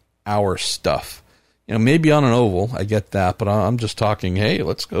with our stuff. You know, maybe on an oval, I get that, but I'm just talking, hey,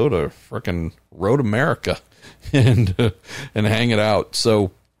 let's go to frickin' Road America and hang it out.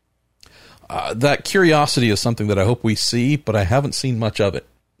 So that curiosity is something that I hope we see, but I haven't seen much of it.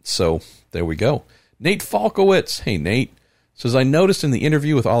 So there we go. Nate Falkowitz, hey Nate, says, I noticed in the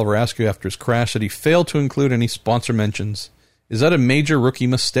interview with Oliver Askew after his crash that he failed to include any sponsor mentions. Is that a major rookie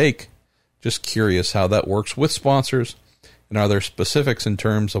mistake? Just curious how that works with sponsors, and are there specifics in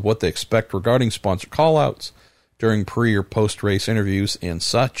terms of what they expect regarding sponsor callouts during pre- or post-race interviews and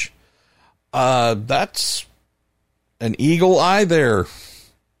such? That's an eagle eye there,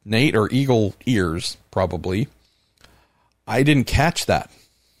 Nate, or eagle ears, probably. I didn't catch that.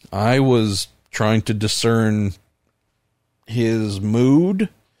 I was trying to discern his mood,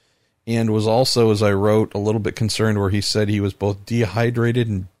 and was also, as I wrote, a little bit concerned where he said he was both dehydrated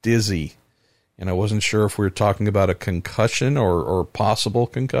and dizzy. And I wasn't sure if we were talking about a concussion or possible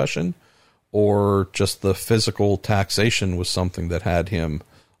concussion, or just the physical taxation was something that had him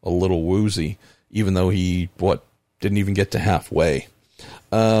a little woozy, even though he, didn't even get to halfway.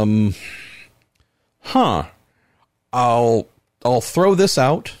 I'll throw this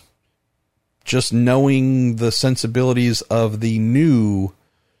out. Just knowing the sensibilities of the new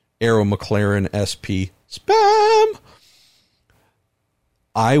Arrow McLaren SP spam,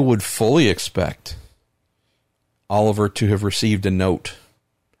 I would fully expect Oliver to have received a note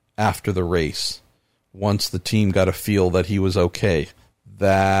after the race once the team got a feel that he was okay,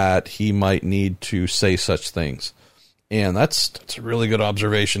 that he might need to say such things. And that's a really good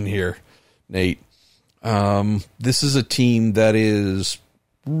observation here, Nate. This is a team that is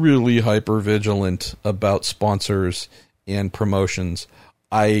really hyper vigilant about sponsors and promotions.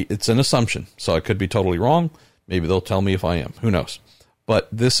 It's an assumption, so I could be totally wrong. Maybe they'll tell me if I am. Who knows? But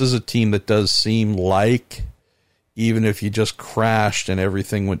this is a team that does seem like, even if you just crashed and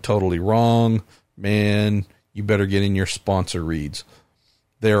everything went totally wrong, man, you better get in your sponsor reads.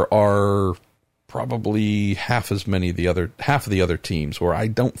 There are probably half of the other teams where I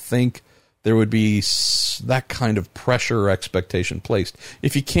don't think there would be that kind of pressure or expectation placed.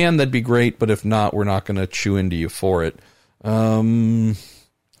 If you can, that'd be great, but if not, we're not going to chew into you for it. Yeah.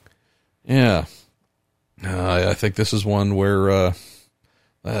 I think this is one where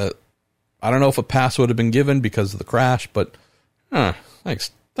I don't know if a pass would have been given because of the crash, but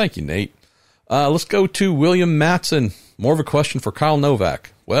thanks. Thank you, Nate. Let's go to William Matson. More of a question for Kyle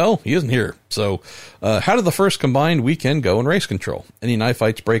Novak. Well, he isn't here. So, how did the first combined weekend go in race control? Any knife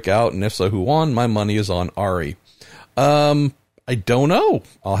fights break out? And if so, who won? My money is on Ari. I don't know.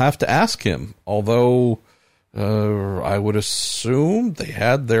 I'll have to ask him. Although, I would assume they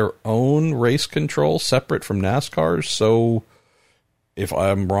had their own race control separate from NASCAR's. So, if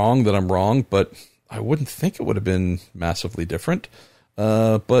I'm wrong, then I'm wrong. But I wouldn't think it would have been massively different.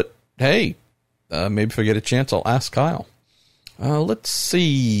 But, hey, maybe if I get a chance, I'll ask Kyle. Let's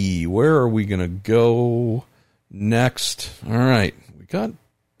see. Where are we going to go next? All right. We got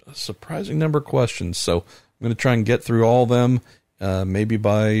a surprising number of questions, so I'm going to try and get through all of them, maybe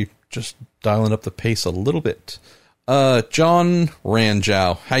by just dialing up the pace a little bit. John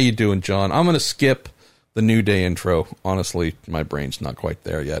Ranjow. How you doing, John? I'm going to skip the New Day intro. Honestly, my brain's not quite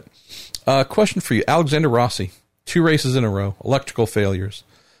there yet. Question for you. Alexander Rossi. 2 races in a row. Electrical failures.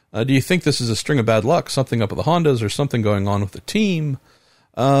 Do you think this is a string of bad luck, something up with the Hondas, or something going on with the team?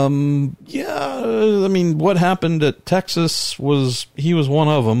 Yeah, I mean, what happened at Texas he was one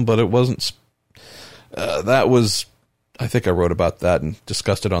of them, but it wasn't, that was, I think I wrote about that and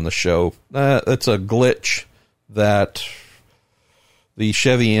discussed it on the show. It's a glitch that the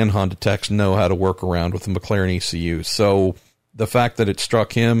Chevy and Honda techs know how to work around with the McLaren ECU. So the fact that it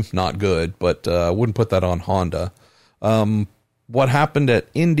struck him, not good, but I wouldn't put that on Honda. What happened at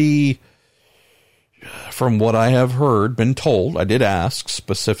Indy, from what I have heard, been told, I did ask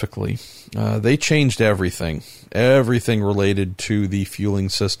specifically, they changed everything related to the fueling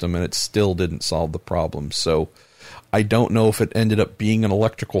system, and it still didn't solve the problem. So I don't know if it ended up being an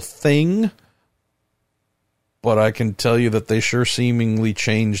electrical thing, but I can tell you that they sure seemingly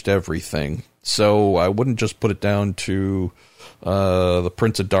changed everything. So I wouldn't just put it down to the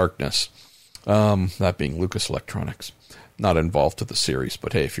Prince of Darkness, that being Lucas Electronics. Not involved to the series,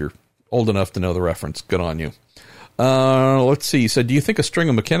 but hey, if you're old enough to know the reference, good on you. Let's see. He said, do you think a string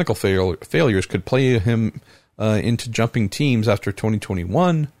of mechanical failures could play him into jumping teams after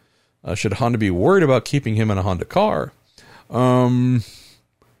 2021? Should Honda be worried about keeping him in a Honda car? I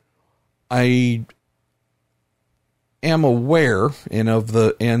am aware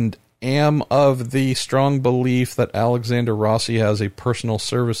and am of the strong belief that Alexander Rossi has a personal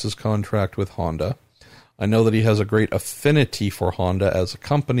services contract with Honda. I know that he has a great affinity for Honda as a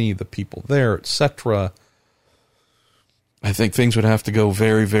company, the people there, etc. I think things would have to go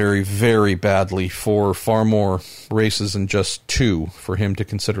very, very, very badly for far more races than just 2 for him to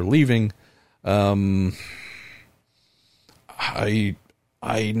consider leaving. I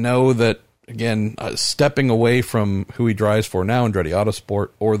know that, again, stepping away from who he drives for now, Andretti Autosport,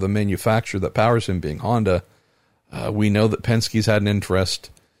 or the manufacturer that powers him being Honda, we know that Penske's had an interest.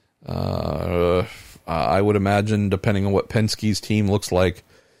 I would imagine, depending on what Penske's team looks like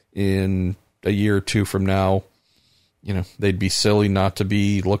in a year or 2 from now, they'd be silly not to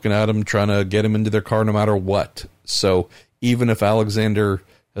be looking at him, trying to get him into their car no matter what. So even if Alexander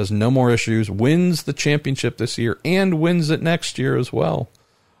has no more issues, wins the championship this year, and wins it next year as well,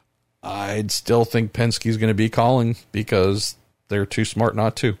 I'd still think Penske's going to be calling because they're too smart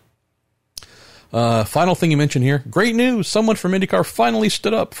not to. Final thing you mentioned here. Great news. Someone from IndyCar finally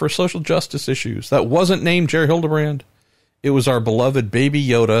stood up for social justice issues. That wasn't named Jerry Hildebrand. It was our beloved baby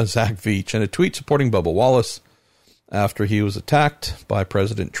Yoda, Zach Veach, in a tweet supporting Bubba Wallace after he was attacked by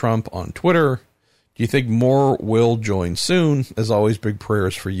President Trump on Twitter. Do you think more will join soon? As always, big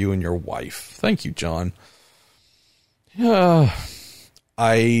prayers for you and your wife. Thank you, John.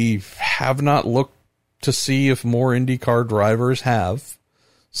 I have not looked to see if more IndyCar drivers have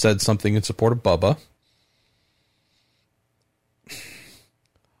said something in support of Bubba.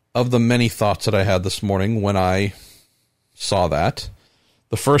 Of the many thoughts that I had this morning when I saw that,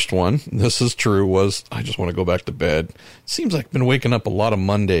 The first one, this is true, was I just want to go back to bed. It seems like I've been waking up a lot of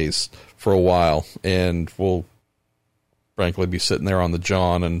Mondays for a while, and we'll frankly be sitting there on the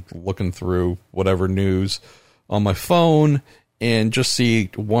John and looking through whatever news on my phone and just see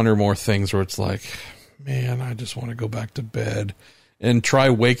one or more things where it's like, man, I just want to go back to bed and try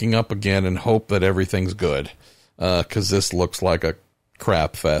waking up again and hope that everything's good, because this looks like a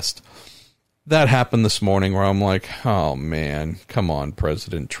crap fest. That happened this morning where I'm like, oh man, come on,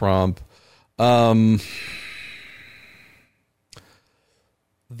 President Trump. The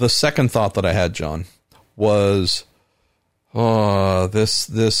second thought that I had, John, was,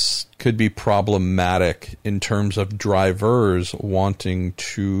 this could be problematic in terms of drivers wanting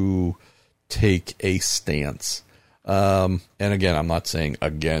to take a stance. And again, I'm not saying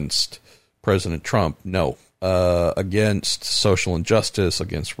against President Trump. No. Against social injustice,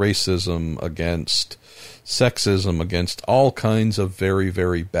 against racism, against sexism, against all kinds of very,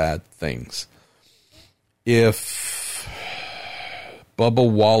 very bad things. If Bubba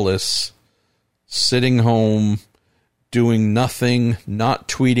Wallace sitting home doing nothing, not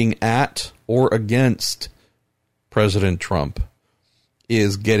tweeting at or against President Trump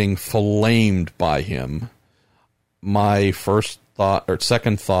is getting flamed by him, my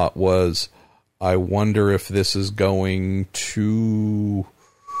second thought was, I wonder if this is going to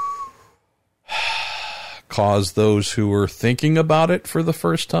cause those who are thinking about it for the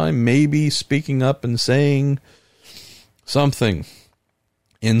first time, maybe speaking up and saying something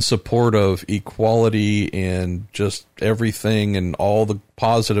in support of equality and just everything and all the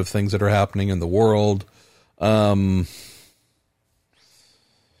positive things that are happening in the world. I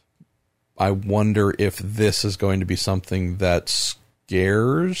wonder if this is going to be something that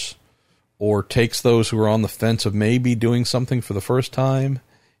scares or takes those who are on the fence of maybe doing something for the first time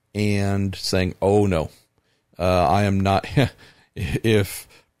and saying, oh no, I am not. If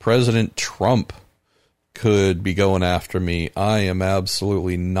President Trump could be going after me, I am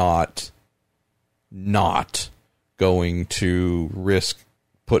absolutely not going to risk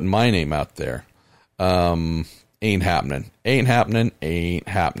putting my name out there. Ain't happening.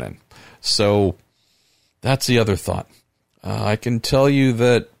 So that's the other thought. I can tell you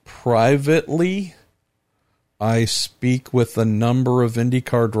that privately, I speak with a number of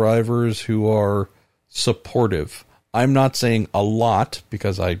IndyCar drivers who are supportive. I'm not saying a lot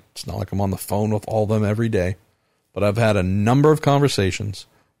because it's not like I'm on the phone with all of them every day, but I've had a number of conversations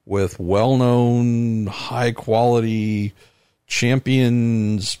with well-known, high-quality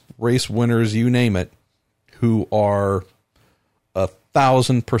champions, race winners, you name it, who are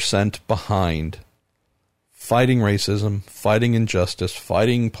 1,000% behind fighting racism, fighting injustice,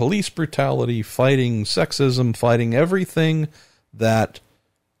 fighting police brutality, fighting sexism, fighting everything that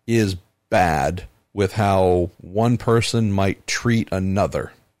is bad with how one person might treat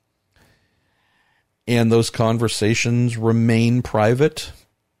another. And those conversations remain private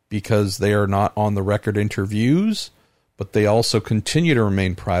because they are not on the record interviews, but they also continue to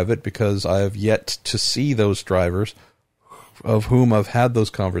remain private because I have yet to see those drivers of whom I've had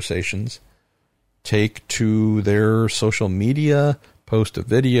those conversations take to their social media, post a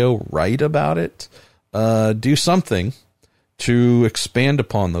video, write about it, do something to expand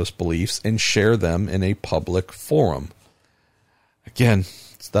upon those beliefs and share them in a public forum. Again,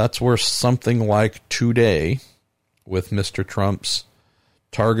 that's where something like today, with Mr. Trump's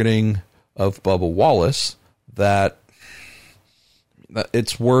targeting of Bubba Wallace, that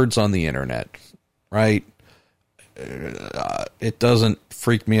it's words on the internet, right? It doesn't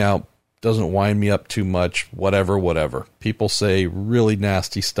freak me out, doesn't wind me up too much, whatever. People say really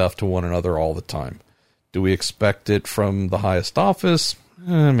nasty stuff to one another all the time. Do we expect it from the highest office?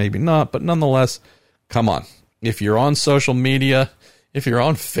 Maybe not, but nonetheless, come on. If you're on social media, if you're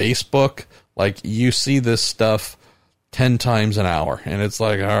on Facebook, like you see this stuff 10 times an hour, and it's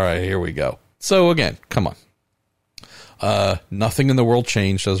like, all right, here we go. So again, come on. Nothing in the world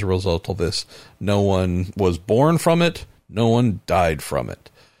changed as a result of this. No one was born from it. No one died from it.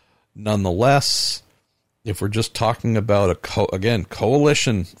 Nonetheless, if we're just talking about a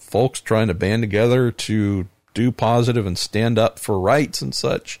coalition, folks trying to band together to do positive and stand up for rights and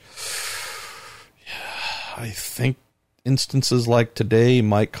such, I think instances like today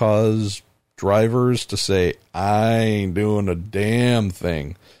might cause drivers to say, I ain't doing a damn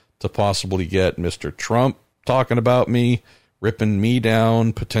thing to possibly get Mr. Trump talking about me, ripping me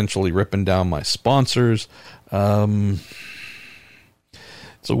down, potentially ripping down my sponsors. It's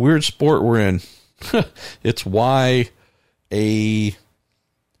a weird sport we're in. It's why a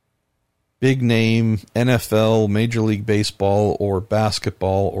big name NFL, Major League Baseball, or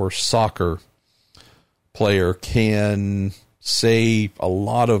basketball or soccer player can say a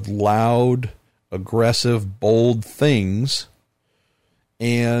lot of loud, aggressive, bold things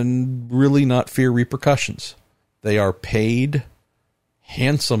and really not fear repercussions. They are paid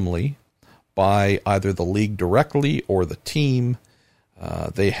handsomely by either the league directly or the team.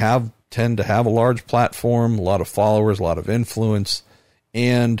 They tend to have a large platform, a lot of followers, a lot of influence.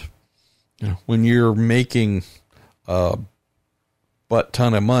 And when you're making a butt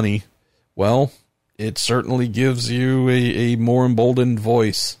ton of money, well, it certainly gives you a more emboldened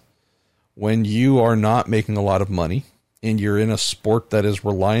voice. When you are not making a lot of money and you're in a sport that is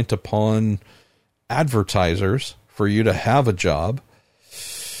reliant upon advertisers for you to have a job,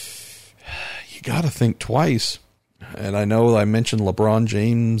 you got to think twice. And I know I mentioned LeBron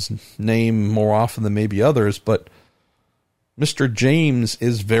James' name more often than maybe others, but Mr. James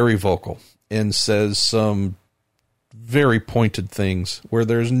is very vocal and says some very pointed things where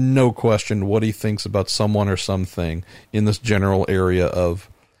there's no question what he thinks about someone or something in this general area of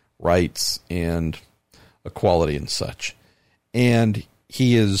rights and equality and such. And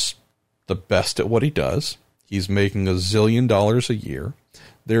he is the best at what he does. He's making $1 zillion a year.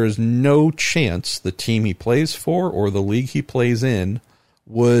 There is no chance the team he plays for or the league he plays in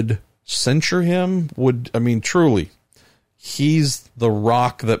would censure him. Truly, he's the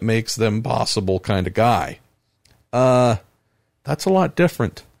rock that makes them possible kind of guy. That's a lot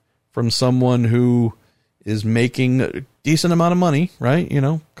different from someone who is making a decent amount of money, right?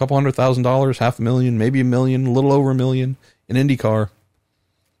 A couple $100,000, $500,000, maybe $1 million, a little over $1 million in IndyCar,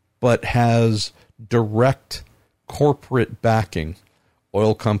 but has direct corporate backing.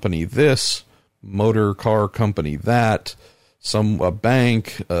 Oil company this, motor car company that, a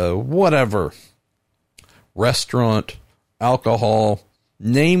bank, whatever, restaurant, alcohol,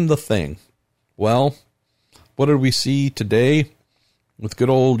 name the thing. Well, what did we see today with good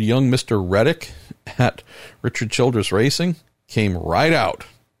old young Mr. Reddick at Richard Childress Racing? Came right out.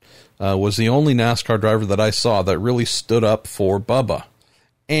 Was the only NASCAR driver that I saw that really stood up for Bubba.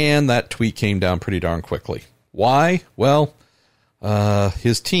 And that tweet came down pretty darn quickly. Why? Well,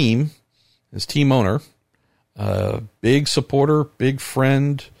 his team owner, big supporter, big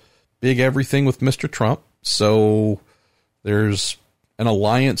friend, big everything with Mr. Trump. So there's an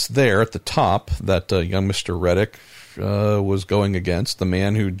alliance there at the top that young Mr. Reddick was going against, the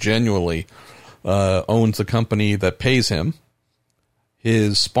man who genuinely owns the company that pays him.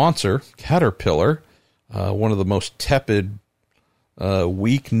 His sponsor, Caterpillar, one of the most tepid,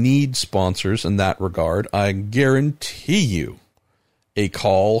 weak-kneed sponsors in that regard. I guarantee you a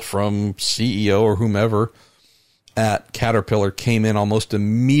call from CEO or whomever at Caterpillar came in almost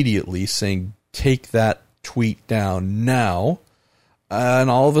immediately saying, take that tweet down now. And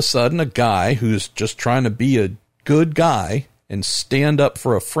all of a sudden, a guy who's just trying to be a good guy and stand up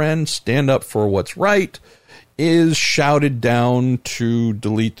for a friend, stand up for what's right, is shouted down to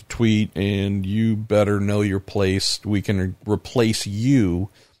delete the tweet, and you better know your place. We can replace you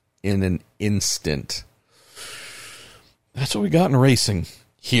in an instant. That's what we got in racing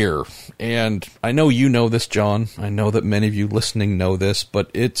here. And I know you know this, John. I know that many of you listening know this,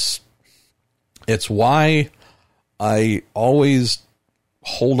 but it's why I always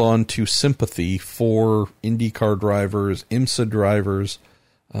hold on to sympathy for IndyCar drivers, IMSA drivers,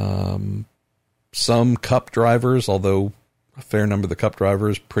 some Cup drivers, although a fair number of the Cup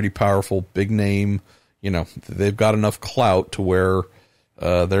drivers, pretty powerful, big name. They've got enough clout to where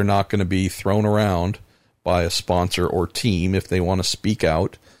they're not going to be thrown around by a sponsor or team if they want to speak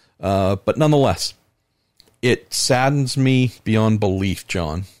out. But nonetheless, it saddens me beyond belief,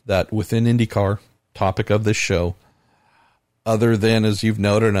 John, that within IndyCar, topic of this show, other than, as you've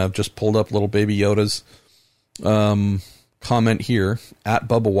noted, and I've just pulled up little baby Yoda's comment here, at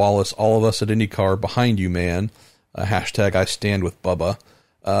Bubba Wallace, all of us at IndyCar behind you, man. Hashtag I stand with Bubba.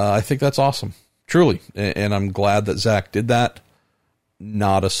 I think that's awesome, truly. And I'm glad that Zach did that.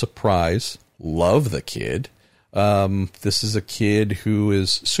 Not a surprise. Love the kid. This is a kid who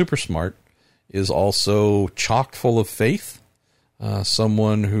is super smart, is also chock full of faith,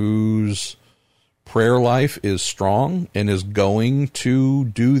 someone whose prayer life is strong and is going to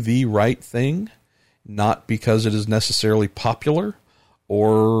do the right thing, not because it is necessarily popular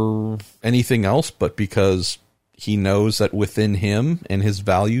or anything else, but because he knows that within him and his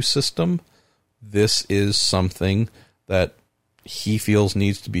value system, this is something that he feels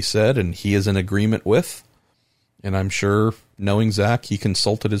needs to be said and he is in agreement with. And I'm sure, knowing Zach, he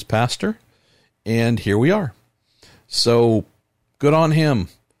consulted his pastor, and here we are. So, good on him.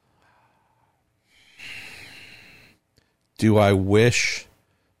 Do I wish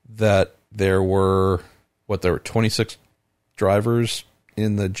that there were 26 drivers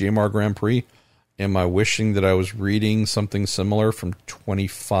in the GMR Grand Prix, Am I wishing that I was reading something similar from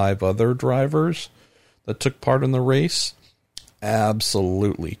 25 other drivers that took part in the race?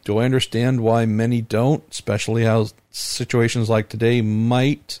 Absolutely. Do I understand why many don't, especially how situations like today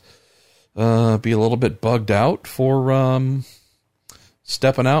might be a little bit bugged out for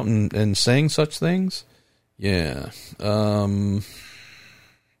stepping out and saying such things? Yeah. Good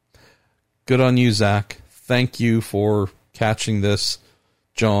on you, Zach. Thank you for catching this,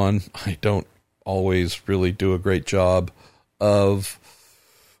 John. I don't always really do a great job of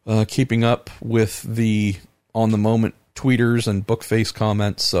keeping up with the on-the-moment tweeters and bookface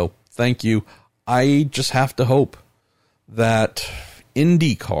comments, so thank you. I just have to hope that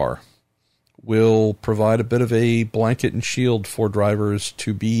IndyCar will provide a bit of a blanket and shield for drivers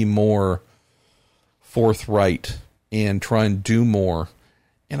to be more forthright and try and do more.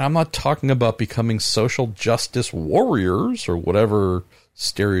 And I'm not talking about becoming social justice warriors or whatever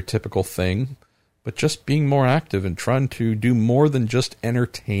stereotypical thing, but just being more active and trying to do more than just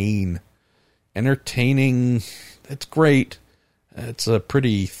entertain. Entertaining, it's great. It's a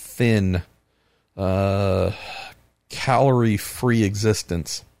pretty thin, calorie-free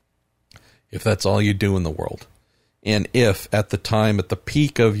existence if that's all you do in the world. And if, at the time, at the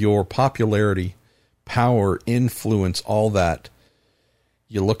peak of your popularity, power, influence, all that,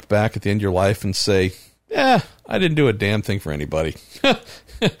 you looked back at the end of your life and say, I didn't do a damn thing for anybody.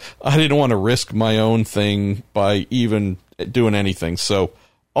 I didn't want to risk my own thing by even doing anything, so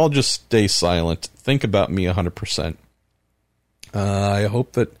I'll just stay silent. Think about me 100%. I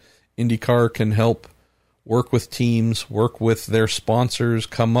hope that IndyCar can help work with teams, work with their sponsors,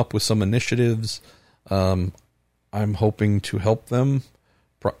 come up with some initiatives. I'm hoping to help them,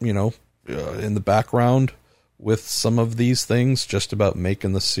 in the background with some of these things, just about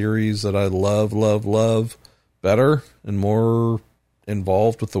making the series that I love, love, love better and more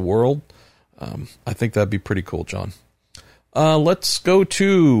involved with the world. I think that'd be pretty cool, John. Let's go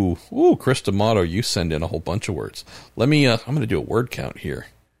to, Chris D'Amato, you send in a whole bunch of words. I'm going to do a word count here.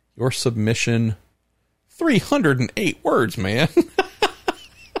 Your submission, 308 words, man.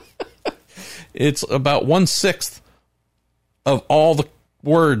 It's about 1/6 of all the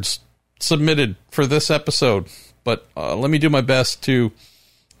words submitted for this episode. But let me do my best to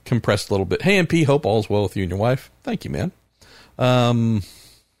compress a little bit. Hey, MP, hope all's well with you and your wife. Thank you, man. For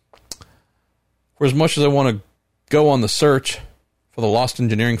as much as I want to go on the search for the lost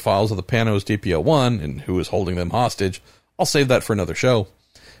engineering files of the Panos DP01 and who is holding them hostage, I'll save that for another show.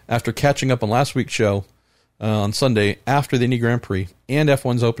 After catching up on last week's show on Sunday after the Indy Grand Prix and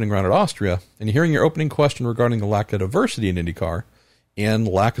F1's opening round at Austria, and hearing your opening question regarding the lack of diversity in IndyCar and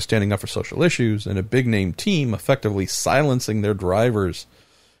lack of standing up for social issues and a big-name team effectively silencing their drivers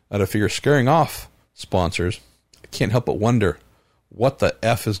out of fear scaring off sponsors, I can't help but wonder what the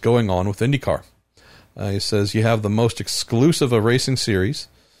F is going on with IndyCar. He says, you have the most exclusive of racing series.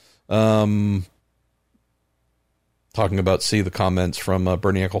 Talking about, the comments from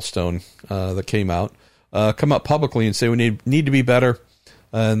Bernie Ecclestone that came out. Come out publicly and say we need to be better.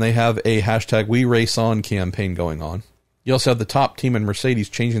 And they have a hashtag We Race On campaign going on. You also have the top team in Mercedes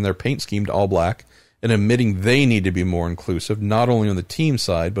changing their paint scheme to all black and admitting they need to be more inclusive, not only on the team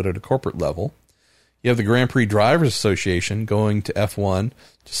side, but at a corporate level. You have the Grand Prix Drivers Association going to F1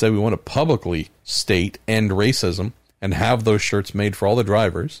 to say we want to publicly state end racism and have those shirts made for all the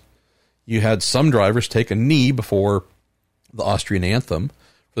drivers. You had some drivers take a knee before the Austrian anthem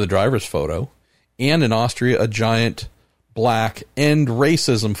for the driver's photo, and in Austria, a giant black end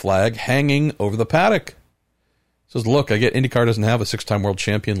racism flag hanging over the paddock. It says, look, I get IndyCar doesn't have a 6-time world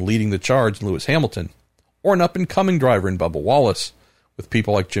champion leading the charge in Lewis Hamilton, or an up-and-coming driver in Bubba Wallace, with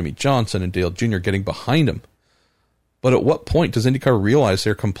people like Jimmy Johnson and Dale Jr. getting behind him. But at what point does IndyCar realize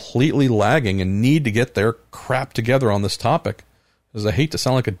they're completely lagging and need to get their crap together on this topic? Because I hate to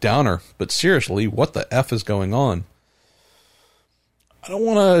sound like a downer, but seriously, what the F is going on? I don't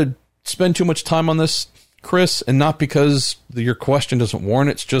want to spend too much time on this, Chris, and not because your question doesn't warrant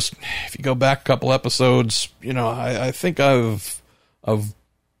it. It's just, if you go back a couple episodes, I think I've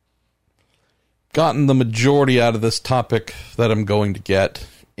gotten the majority out of this topic that I'm going to get,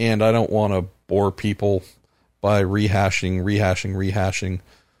 and I don't want to bore people by rehashing. A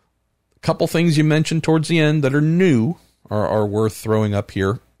couple things you mentioned towards the end that are new are worth throwing up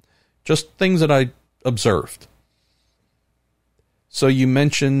here. Just things that I observed. So you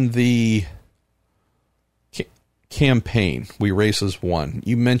mentioned the campaign, We Race as One.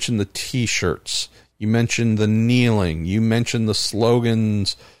 You mentioned the T-shirts. You mentioned the kneeling. You mentioned the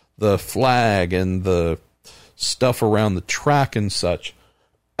slogans, the flag, and the stuff around the track and such.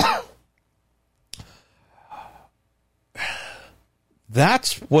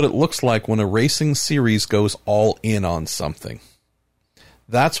 That's what it looks like when a racing series goes all in on something.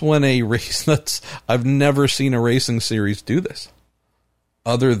 That's when I've never seen a racing series do this.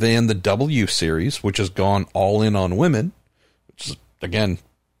 Other than the W series, which has gone all in on women, which is, again,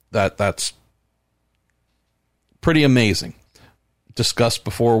 that's pretty amazing. Discussed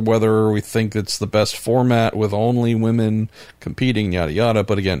before whether we think it's the best format with only women competing, yada yada.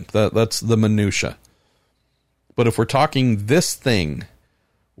 But again, that's the minutia. But if we're talking this thing,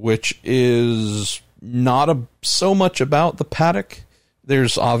 which is not so much about the paddock,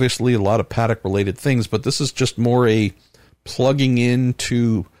 there's obviously a lot of paddock related things, but this is just more a plugging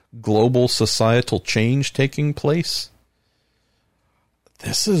into global societal change taking place.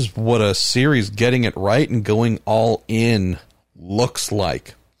 This is what a series getting it right and going all in looks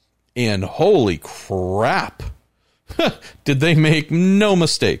like. And holy crap, did they make no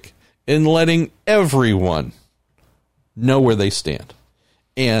mistake in letting everyone know where they stand.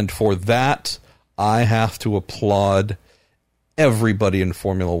 And for that, I have to applaud everybody in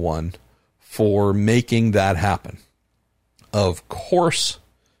Formula One for making that happen. Of course,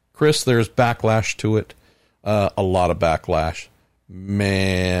 Chris, there's backlash to it. A lot of backlash.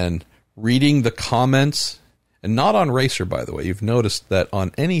 Man, reading the comments, and not on Racer, by the way. You've noticed that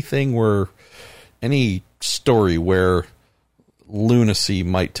on any story where lunacy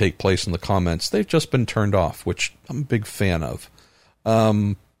might take place in the comments, they've just been turned off, which I'm a big fan of.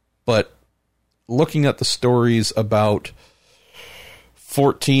 But looking at the stories about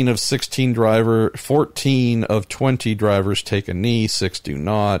 14 of 20 drivers take a knee, 6 do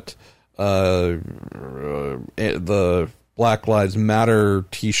not. The Black Lives Matter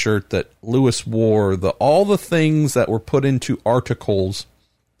t-shirt that Lewis wore, all the things that were put into articles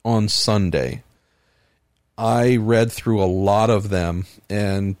on Sunday. I read through a lot of them,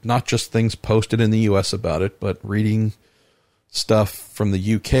 and not just things posted in the U.S. about it, but reading stuff from the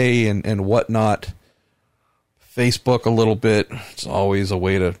U.K. and whatnot. Facebook a little bit. It's always a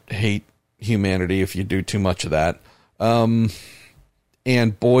way to hate humanity if you do too much of that.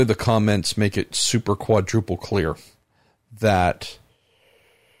 And boy, the comments make it super quadruple clear that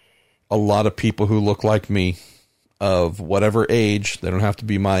a lot of people who look like me, of whatever age, they don't have to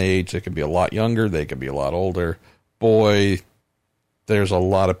be my age, they can be a lot younger, they can be a lot older. Boy, there's a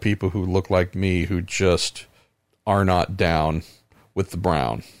lot of people who look like me who just are not down with the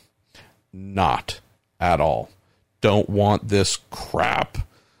brown. Not at all. Don't want this crap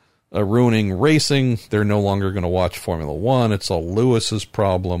ruining racing. They're no longer going to watch Formula One. It's all Lewis's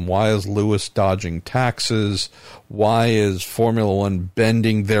problem. Why is Lewis dodging taxes? Why is Formula One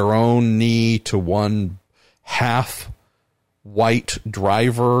bending their own knee to one half white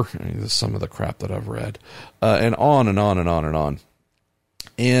driver? I mean, this is some of the crap that I've read. And on and on and on and on.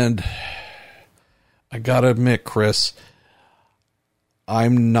 And I got to admit, Chris,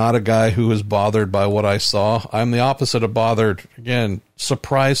 I'm not a guy who is bothered by what I saw. I'm the opposite of bothered. Again,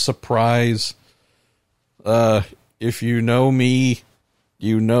 surprise, surprise. If you know me,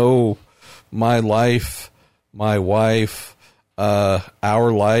 you know my life, my wife,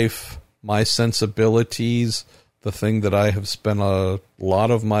 our life, my sensibilities, the thing that I have spent a lot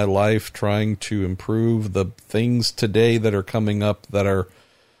of my life trying to improve, the things today that are coming up that are,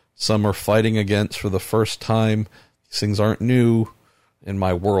 some are fighting against for the first time. These things aren't new in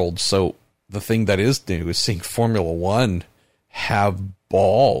my world. So the thing that is new is seeing Formula One have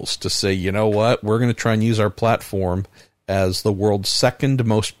balls to say, you know what, we're going to try and use our platform as the world's second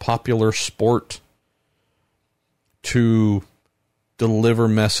most popular sport to deliver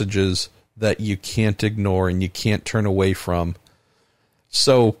messages that you can't ignore and you can't turn away from.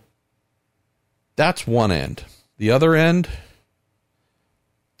 So that's one end. The other end,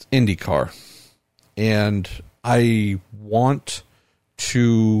 IndyCar. And I want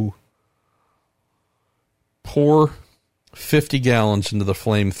to pour 50 gallons into the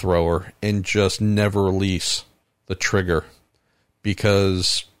flamethrower and just never release the trigger,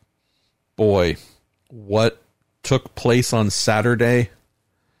 because boy, what took place on Saturday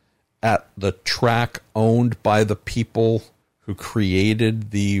at the track owned by the people who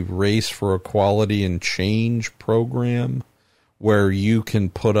created the Race for Equality and Change program, where you can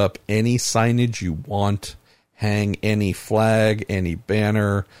put up any signage you want, hang any flag, any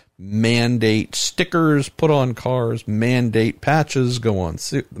banner, mandate stickers put on cars, mandate patches go on.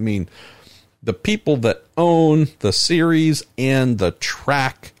 I mean, the people that own the series and the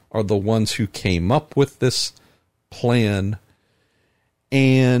track are the ones who came up with this plan,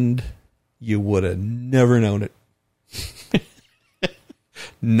 and you would have never known it.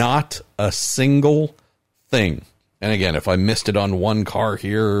 Not a single thing. And again, if I missed it on one car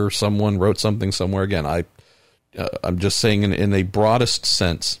here or someone wrote something somewhere, again, I I'm just saying in a broadest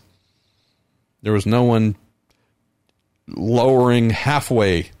sense, there was no one lowering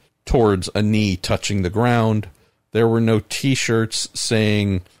halfway towards a knee touching the ground. There were no T-shirts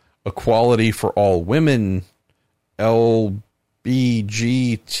saying equality for all women, LBGT,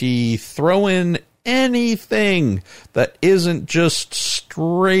 throw in anything that isn't just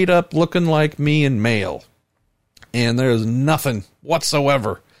straight up looking like me and male. And there's nothing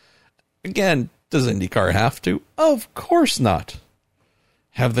whatsoever. Again, does IndyCar have to? Of course not.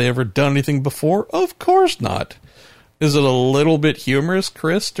 Have they ever done anything before? Of course not. Is it a little bit humorous,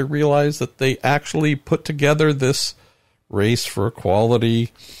 Chris, to realize that they actually put together this race for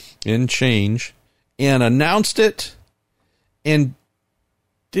equality and change and announced it and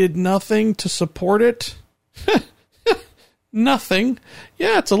did nothing to support it? Nothing.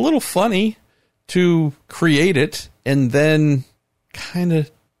 Yeah, it's a little funny to create it and then kind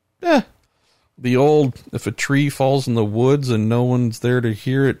of, the old, if a tree falls in the woods and no one's there to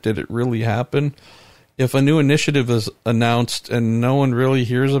hear it, did it really happen? If a new initiative is announced and no one really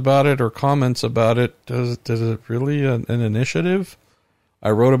hears about it or comments about it, does it really an initiative?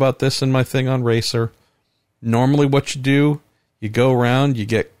 I wrote about this in my thing on Racer. Normally what you do, you go around, you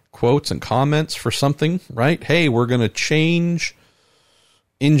get quotes and comments for something, right? Hey, we're going to change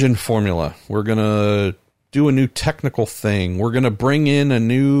engine formula. We're going to do a new technical thing. We're going to bring in a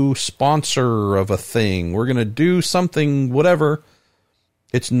new sponsor of a thing. We're going to do something, whatever.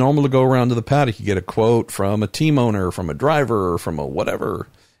 It's normal to go around to the paddock. You get a quote from a team owner, from a driver, from a whatever,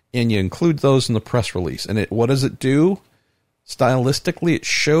 and you include those in the press release. And what does it do? Stylistically, it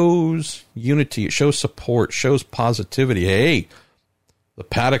shows unity. It shows support, shows positivity. Hey, the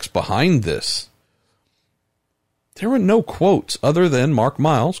paddock's behind this. There were no quotes other than Mark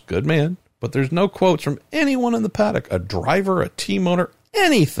Miles, good man, but there's no quotes from anyone in the paddock, a driver, a team owner,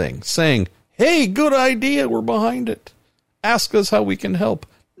 anything saying, hey, good idea, we're behind it. Ask us how we can help.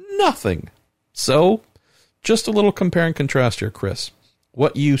 Nothing. So, just a little compare and contrast here, Chris.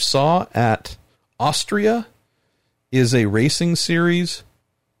 What you saw at Austria is a racing series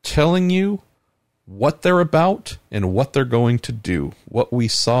telling you what they're about and what they're going to do. What we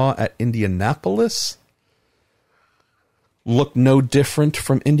saw at Indianapolis looked no different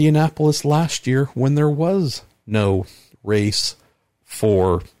from Indianapolis last year when there was no race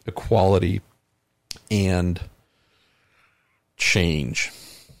for equality and change.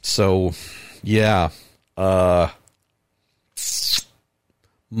 So, yeah, might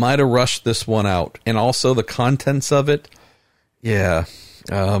have rushed this one out. And also the contents of it, yeah,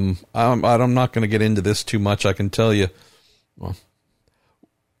 I'm not going to get into this too much. I can tell you, well,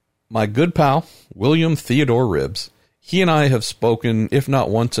 my good pal, William Theodore Ribbs, he and I have spoken, if not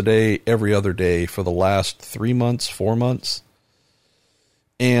once a day, every other day for the last 3 months, 4 months.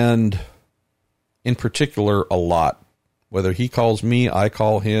 And in particular, a lot. Whether he calls me, I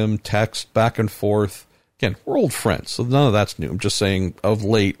call him, text back and forth. Again, we're old friends, so none of that's new. I'm just saying, of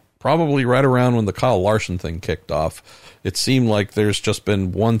late, probably right around when the Kyle Larson thing kicked off, it seemed like there's just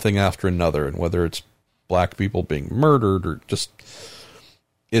been one thing after another, and whether it's black people being murdered or just,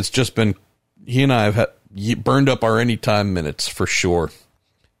 it's just been, he and I have burned up our anytime minutes for sure.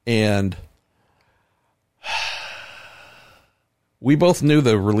 And we both knew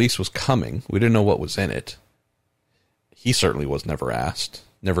the release was coming. We didn't know what was in it. He certainly was never asked,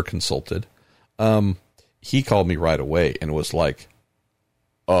 never consulted. He called me right away and was like,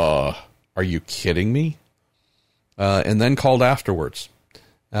 are you kidding me? And then called afterwards,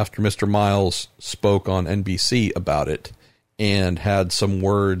 after Mr. Miles spoke on NBC about it and had some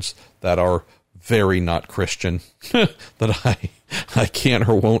words that are very not Christian that I can't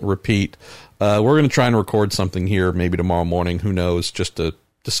or won't repeat. We're going to try and record something here maybe tomorrow morning, who knows, just to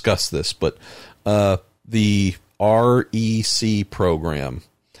discuss this. But the REC program,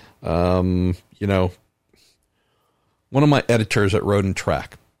 you know, one of my editors at Road and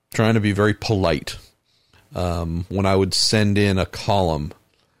Track, trying to be very polite, when I would send in a column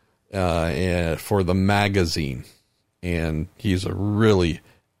for the magazine, and he's a really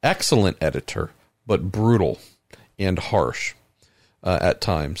excellent editor, but brutal and harsh at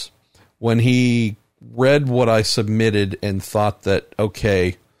times. When he read what I submitted and thought that,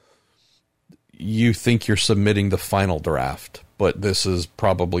 okay, you think you're submitting the final draft, but this is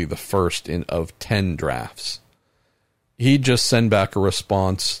probably the first of 10 drafts. He'd just send back a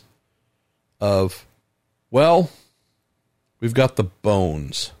response of, well, we've got the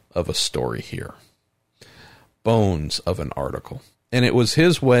bones of a story here. Bones of an article. And it was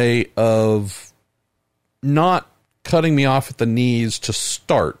his way of not cutting me off at the knees to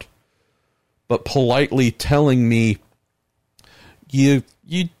start, but politely telling me, you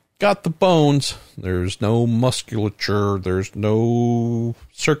got the bones. There's no musculature. There's no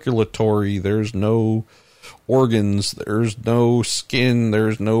circulatory. There's no organs. There's no skin.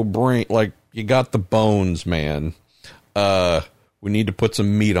 There's no brain. Like, you got the bones, man. We need to put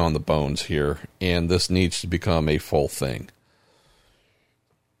some meat on the bones here, and this needs to become a full thing.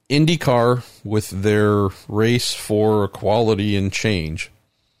 IndyCar, with their race for equality and change,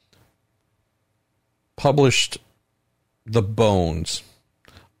 published the bones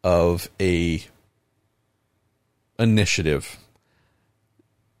of a initiative.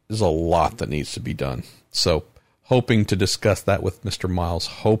 There's a lot that needs to be done. So, hoping to discuss that with Mr. Miles,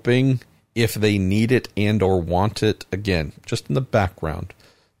 hoping if they need it and or want it, again, just in the background.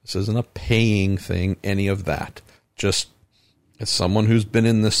 This isn't a paying thing, any of that. Just as someone who's been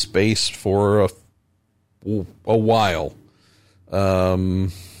in this space for a while,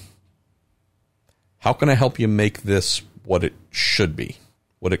 how can I help you make this what it should be,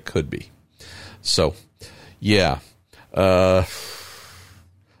 what it could be? So, yeah.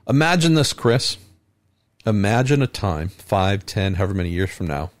 Imagine this, Chris. Imagine a time, 5, 10, however many years from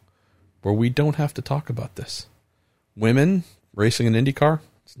now, where we don't have to talk about this. Women racing an IndyCar,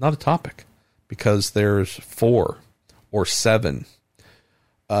 it's not a topic because there's 4 or 7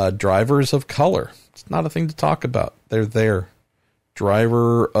 drivers of color. It's not a thing to talk about. They're there.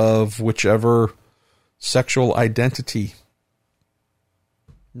 Driver of whichever sexual identity,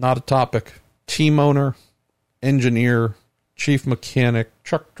 not a topic. Team owner, engineer, chief mechanic,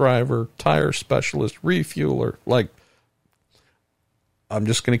 truck driver, tire specialist, refueler. Like, I'm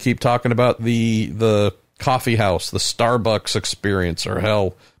just going to keep talking about the coffee house, the Starbucks experience, or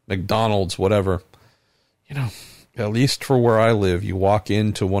hell, McDonald's, whatever. You know, at least for where I live, you walk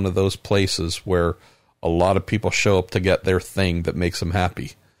into one of those places where a lot of people show up to get their thing that makes them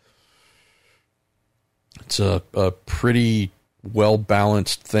happy. It's a pretty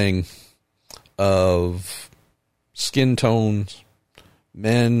well-balanced thing of skin tones,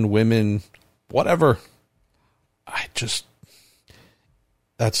 men, women, whatever.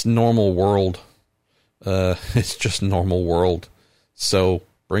 That's normal world. It's just normal world. So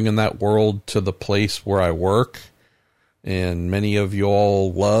bringing that world to the place where I work and many of you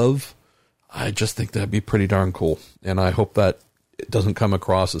all love, I just think that'd be pretty darn cool. And I hope that it doesn't come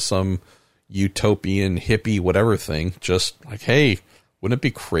across as some utopian hippie whatever thing. Just like, hey, wouldn't it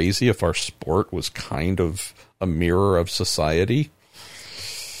be crazy if our sport was kind of a mirror of society?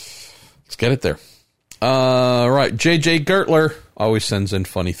 Let's get it there. Right. JJ Gertler always sends in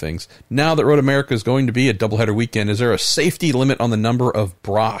funny things. Now that Road America is going to be a doubleheader weekend, is there a safety limit on the number of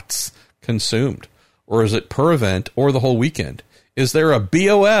brats consumed? Or is it per event or the whole weekend? Is there a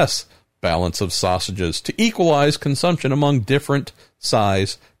BOS, balance of sausages, to equalize consumption among different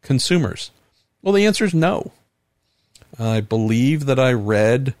size consumers? Well, the answer is no. I believe that I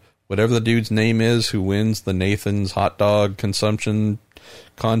read whatever the dude's name is who wins the Nathan's hot dog consumption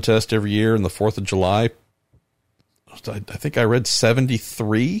contest every year on the 4th of July. I think I read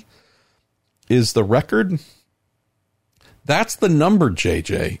 73 is the record. That's the number,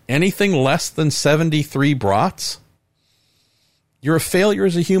 JJ. Anything less than 73 brats, you're a failure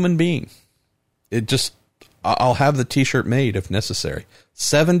as a human being. I'll have the t-shirt made if necessary.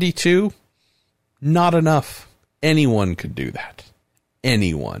 72, not enough. Anyone could do that.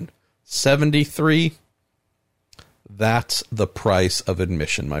 Anyone. 73, that's the price of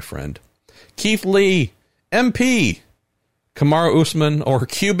admission, my friend. Keith Lee, MP, Kamaru Usman, or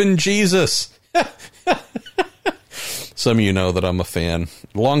Cuban Jesus. Some of you know that I'm a fan.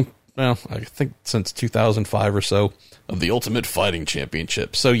 I think since 2005 or so, of the Ultimate Fighting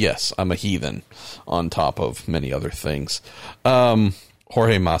Championship. So yes, I'm a heathen on top of many other things.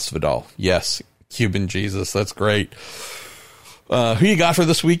 Jorge Masvidal. Yes, Cuban Jesus. That's great. Who you got for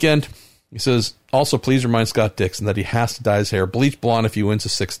this weekend? He says, also please remind Scott Dixon that he has to dye his hair bleach blonde if he wins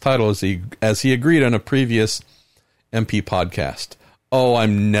his 6th title, as he agreed on a previous MP podcast. Oh,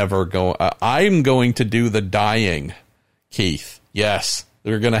 I'm going to do the dyeing, Keith. Yes,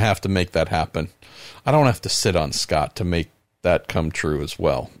 they're going to have to make that happen. I don't have to sit on Scott to make that come true as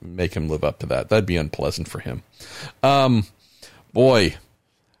well. Make him live up to that. That'd be unpleasant for him. Boy,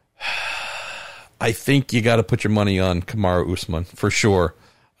 I think you got to put your money on Kamaru Usman for sure.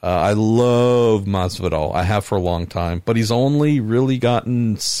 I love Masvidal. I have for a long time, but he's only really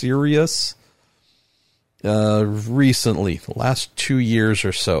gotten serious recently, the last 2 years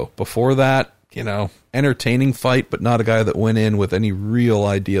or so. Before that, entertaining fight, but not a guy that went in with any real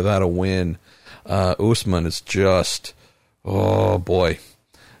idea of how to win. Usman is just, oh boy,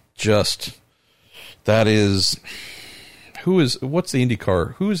 that is, who is the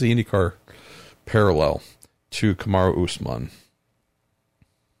IndyCar parallel to Kamaru Usman?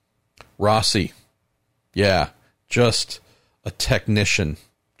 Rossi. Yeah, just a technician,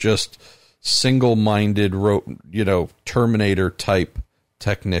 just single-minded, Terminator type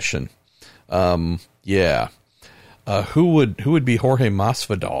technician. Yeah. Who would be Jorge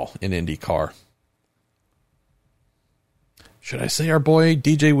Masvidal in IndyCar? Should I say our boy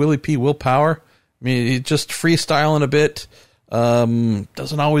DJ Willie P. Will Power? I mean, he's just freestyling a bit.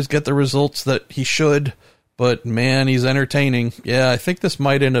 Doesn't always get the results that he should, but man, he's entertaining. Yeah, I think this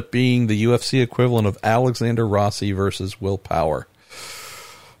might end up being the UFC equivalent of Alexander Rossi versus Will Power.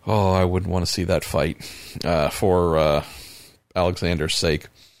 Oh, I wouldn't want to see that fight for Alexander's sake.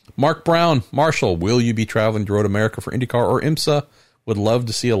 Mark Brown, Marshall, will you be traveling to Road America for IndyCar or IMSA? Would love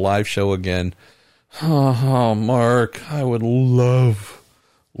to see a live show again. Oh, Mark, I would love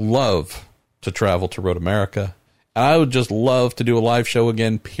to travel to Road America. I would just love to do a live show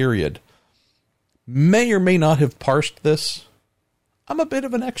again, period. May or may not have parsed this. I'm a bit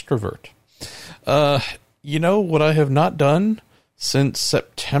of an extrovert. You know what I have not done since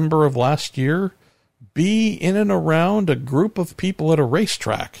September of last year? Be in and around a group of people at a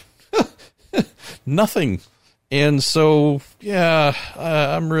racetrack. Nothing. And so, yeah,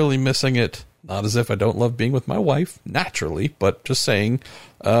 I'm really missing it. Not as if I don't love being with my wife, naturally, but just saying,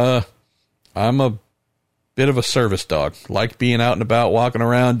 I'm a bit of a service dog. Like being out and about, walking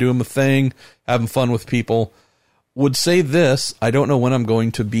around, doing my thing, having fun with people. Would say this, I don't know when I'm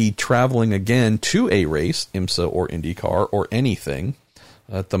going to be traveling again to a race, IMSA or IndyCar or anything.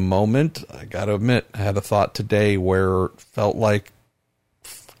 At the moment, I got to admit, I had a thought today where it felt like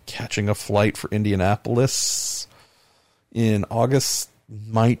catching a flight for Indianapolis in August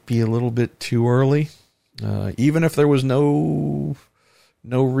might be a little bit too early. Even if there was no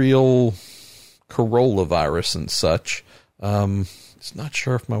real coronavirus and such, it's not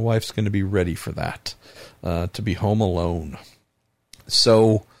sure if my wife's going to be ready for that, to be home alone.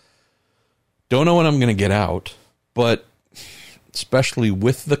 So, don't know when I'm going to get out, but especially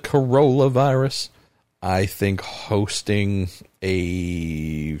with the coronavirus, I think hosting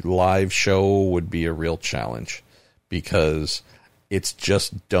a live show would be a real challenge because it's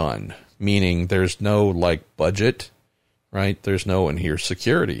just done. Meaning there's no budget, right? There's no, and here's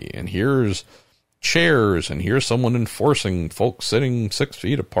security, and here's chairs, and here's someone enforcing folks sitting 6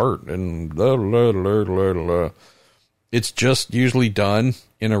 feet apart, and blah, blah, blah, blah, blah. It's just usually done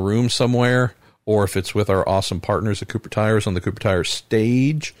in a room somewhere, or if it's with our awesome partners at Cooper Tires on the Cooper Tires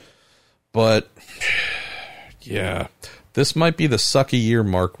stage. But, yeah, this might be the sucky year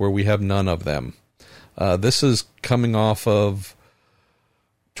mark where we have none of them. This is coming off of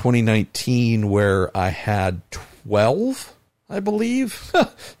 2019 where I had 12, I believe.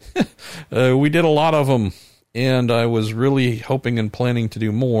 We did a lot of them, and I was really hoping and planning to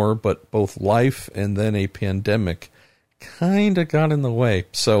do more, but both life and then a pandemic kind of got in the way.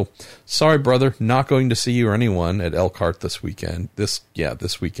 So, sorry, brother, not going to see you or anyone at Elkhart this weekend. This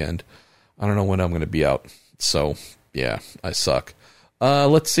weekend. I don't know when I'm going to be out. So, yeah, I suck.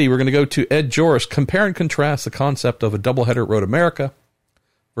 Let's see. We're going to go to Ed Joris. Compare and contrast the concept of a doubleheader at Road America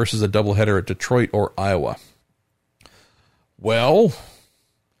versus a doubleheader at Detroit or Iowa. Well,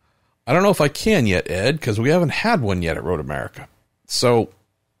 I don't know if I can yet, Ed, because we haven't had one yet at Road America. So,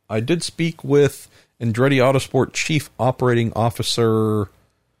 I did speak with Andretti Autosport Chief Operating Officer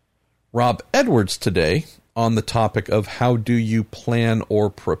Rob Edwards today on the topic of how do you plan or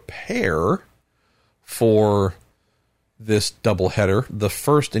prepare for this doubleheader, the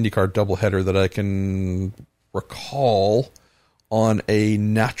first IndyCar doubleheader that I can recall on a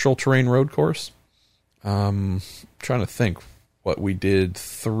natural terrain road course. Trying to think what we did.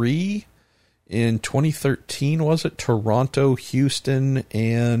 3 in 2013, was it? Toronto, Houston,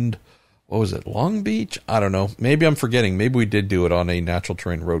 and what was it? Long Beach? I don't know. Maybe I'm forgetting. Maybe we did do it on a natural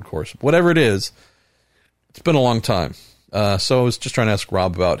terrain road course. Whatever it is, it's been a long time. So I was just trying to ask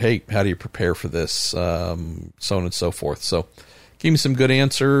Rob about, hey, how do you prepare for this? So on and so forth. So give me some good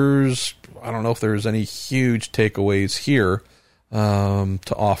answers. I don't know if there's any huge takeaways here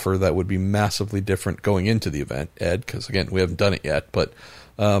to offer that would be massively different going into the event, Ed, because, again, we haven't done it yet. But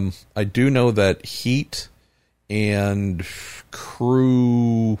I do know that heat and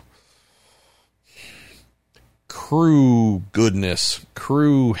crew goodness,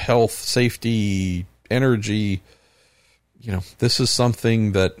 crew health, safety, energy, this is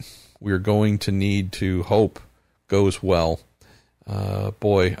something that we're going to need to hope goes well.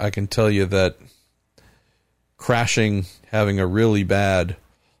 Boy, I can tell you that crashing, having a really bad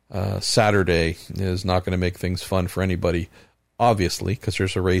Saturday is not going to make things fun for anybody, obviously, because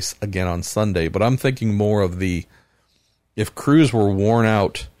there's a race again on Sunday. But I'm thinking more of if crews were worn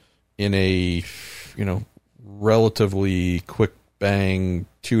out in a, relatively quick bang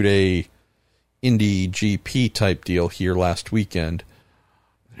 2-day Indy GP type deal here last weekend.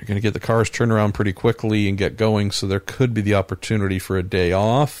 They're going to get the cars turned around pretty quickly and get going, so there could be the opportunity for a day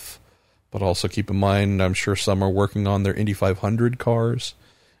off. But also keep in mind, I'm sure some are working on their Indy 500 cars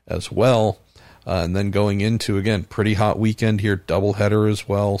as well. And then going into, again, pretty hot weekend here, doubleheader as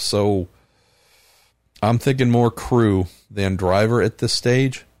well. So I'm thinking more crew than driver at this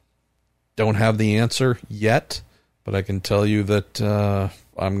stage. Don't have the answer yet, but I can tell you that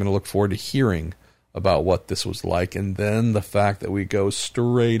I'm going to look forward to hearing about what this was like. And then the fact that we go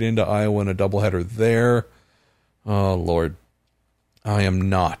straight into Iowa and a doubleheader there. Oh, Lord. I am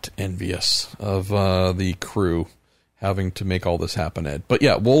not envious of the crew having to make all this happen, Ed. But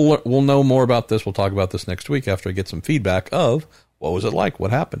yeah, we'll know more about this. We'll talk about this next week after I get some feedback of what was it like, what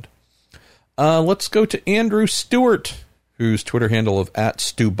happened. Let's go to Andrew Stewart, whose Twitter handle of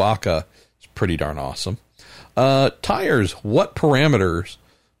 @Stubaka is pretty darn awesome. Tires, what parameters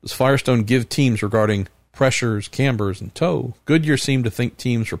does Firestone give teams regarding pressures, cambers, and toe? Goodyear seemed to think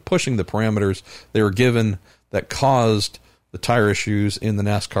teams were pushing the parameters they were given that caused the tire issues in the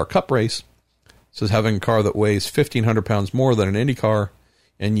NASCAR Cup race. Says having a car that weighs 1,500 pounds more than an Indy car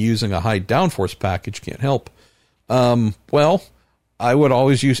and using a high downforce package can't help. Well, I would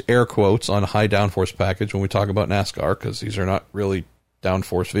always use air quotes on high downforce package when we talk about NASCAR, because these are not really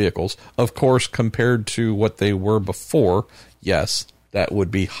downforce vehicles. Of course, compared to what they were before, yes, that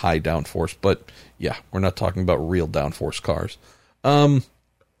would be high downforce. But yeah, we're not talking about real downforce cars.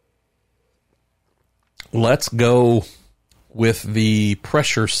 Let's go with the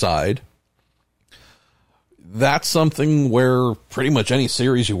pressure side. That's something where pretty much any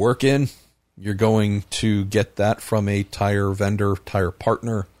series you work in, you're going to get that from a tire vendor, tire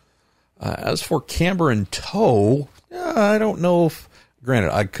partner. As for camber and toe, I don't know if,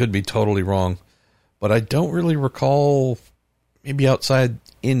 granted, I could be totally wrong, but I don't really recall, maybe outside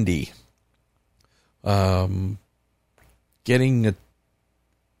Indy, getting a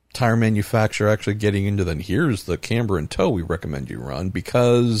tire manufacturer actually getting into then here's the camber and toe we recommend you run,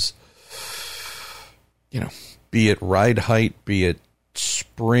 because be it ride height, be it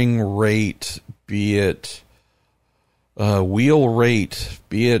spring rate, be it wheel rate,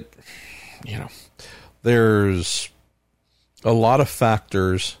 be it, there's a lot of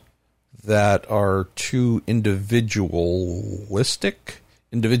factors that are too individual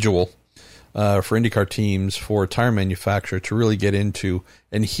for IndyCar teams, for a tire manufacturer to really get into.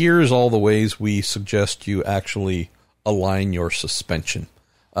 And here's all the ways we suggest you actually align your suspension.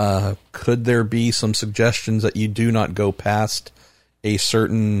 Could there be some suggestions that you do not go past a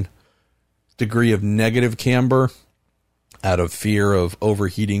certain degree of negative camber out of fear of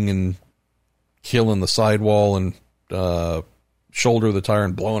overheating and killing the sidewall and shoulder of the tire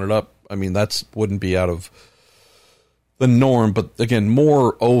and blowing it up? I mean, that wouldn't be out of the norm, but again,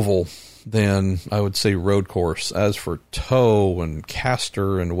 more oval than I would say road course. As for toe and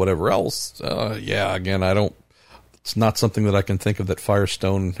caster and whatever else, again, it's not something that I can think of that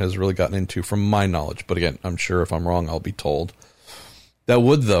Firestone has really gotten into from my knowledge. But again, I'm sure if I'm wrong, I'll be told. That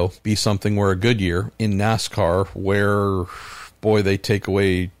would, though, be something where a Goodyear in NASCAR, where, boy, they take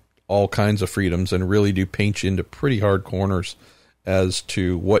away all kinds of freedoms and really do paint you into pretty hard corners as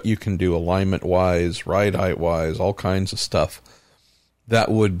to what you can do alignment-wise, ride height-wise, all kinds of stuff. That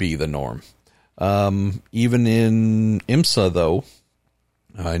would be the norm. Even in IMSA, though,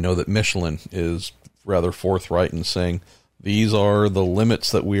 I know that Michelin is rather forthright in saying these are the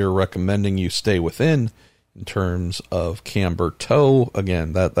limits that we are recommending you stay within in terms of camber toe.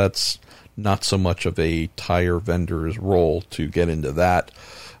 Again, that's not so much of a tire vendor's role to get into that.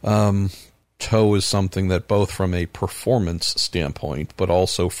 Toe is something that both from a performance standpoint, but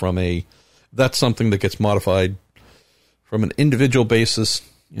also that's something that gets modified from an individual basis,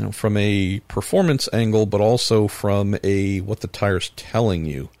 from a performance angle, but also from what the tire's telling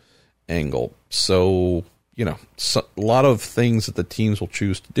you angle. So, a lot of things that the teams will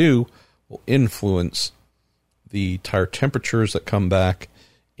choose to do will influence the tire temperatures that come back,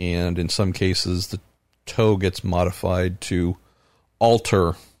 and in some cases, the toe gets modified to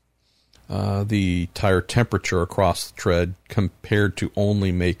alter the tire temperature across the tread compared to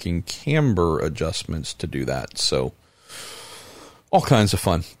only making camber adjustments to do that. So, all kinds of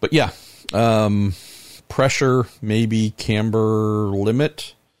fun. But yeah, pressure, maybe camber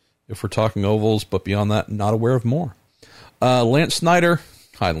limit, if we're talking ovals, but beyond that, not aware of more. Lance Snyder.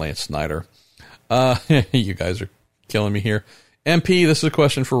 Hi, Lance Snyder. You guys are killing me here. MP, this is a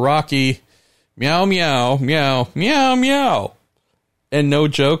question for Rocky. Meow, meow, meow, meow, meow. And no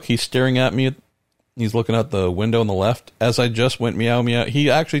joke, he's staring at me. He's looking out the window on the left. As I just went meow, meow, he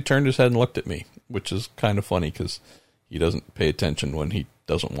actually turned his head and looked at me, which is kind of funny because he doesn't pay attention when he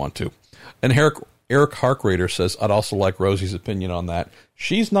doesn't want to. And Eric Harkrader says, I'd also like Rosie's opinion on that.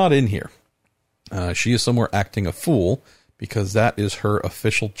 She's not in here. She is somewhere acting a fool because that is her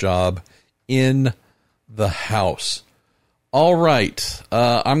official job in the house. All right.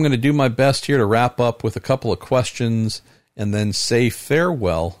 I'm going to do my best here to wrap up with a couple of questions and then say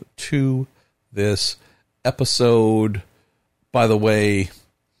farewell to this episode. By the way,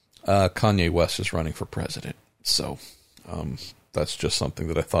 Kanye West is running for president. So that's just something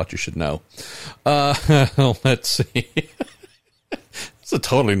that I thought you should know. Let's see. It's a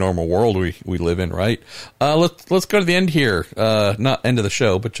totally normal world we live in, right? Let's go to the end here. Not end of the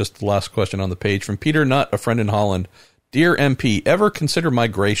show, but just the last question on the page from Peter Nutt, a friend in Holland. Dear MP, ever consider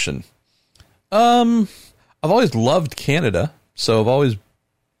migration? I've always loved Canada, so I've always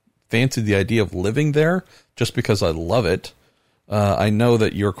fancied the idea of living there just because I love it. I know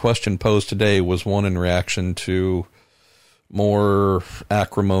that your question posed today was one in reaction to more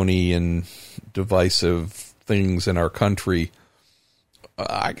acrimony and divisive things in our country.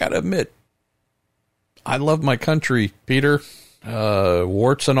 I gotta admit, I love my country, Peter,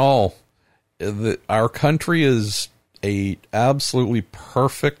 warts and all. Our country is a absolutely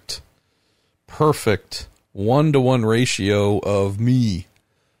perfect 1-to-1 ratio of me.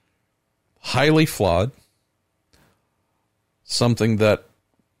 Highly flawed. Something that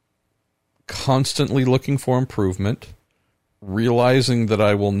constantly looking for improvement, realizing that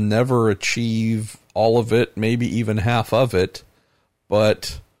I will never achieve all of it, maybe even half of it,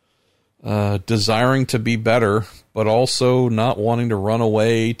 but desiring to be better, but also not wanting to run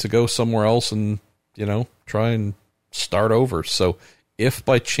away to go somewhere else and, try and start over. So if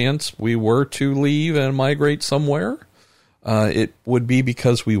by chance we were to leave and migrate somewhere, it would be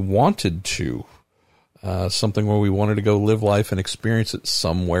because we wanted to. Something where we wanted to go live life and experience it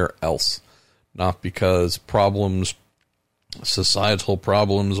somewhere else. Not because problems, societal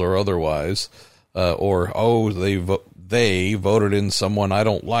problems or otherwise, they voted in someone I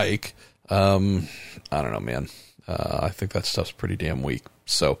don't like. I don't know, man. I think that stuff's pretty damn weak.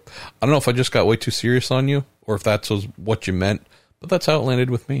 So I don't know if I just got way too serious on you or if that's what you meant, but that's how it landed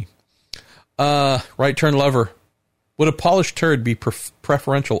with me. Right turn lover. Would a polished turd be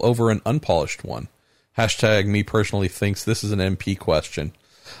preferential over an unpolished one? Hashtag me personally thinks this is an MP question.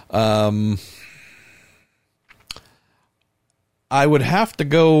 I would have to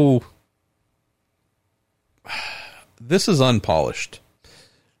go. This is unpolished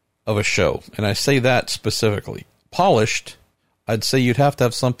of a show, and I say that specifically. Polished, I'd say you'd have to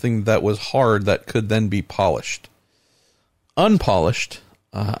have something that was hard that could then be polished. Unpolished,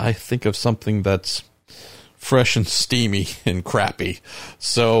 I think of something that's fresh and steamy and crappy.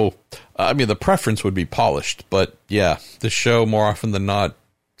 So, the preference would be polished, but yeah, the show more often than not,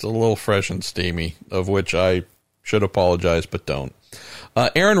 it's a little fresh and steamy, of which I should apologize, but don't.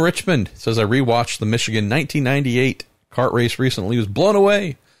 Aaron Richmond says, I rewatched the Michigan 1998 kart race recently. Was blown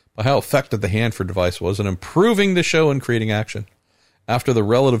away by how effective the Hanford device was in improving the show and creating action. After the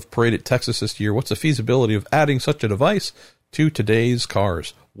relative parade at Texas this year, what's the feasibility of adding such a device to today's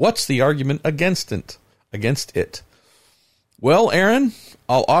cars? What's the argument against it? Well, Aaron,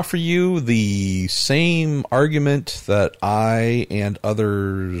 I'll offer you the same argument that I and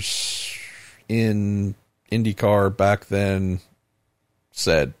others in IndyCar back then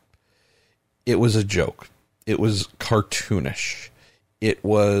said. It was a joke. It was cartoonish. It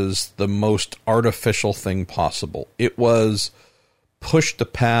was the most artificial thing possible. It was pushed to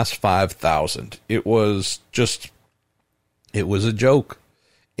pass 5,000. It was a joke.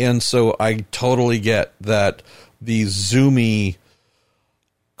 And so I totally get that the zoomy,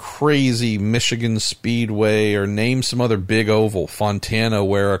 crazy Michigan Speedway, or name some other big oval, Fontana,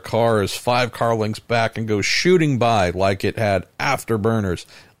 where a car is 5 car lengths back and goes shooting by like it had afterburners.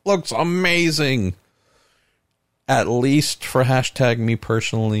 Looks amazing. At least for hashtag me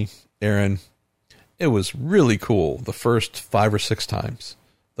personally, Aaron, it was really cool the first 5 or 6 times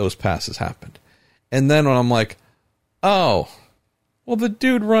those passes happened. And then when I'm like, oh, well, the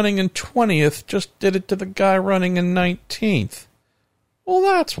dude running in 20th just did it to the guy running in 19th. Well,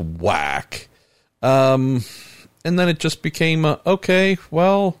 that's whack. And then it just became, okay,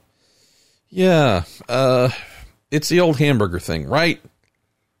 well, yeah, it's the old hamburger thing, right?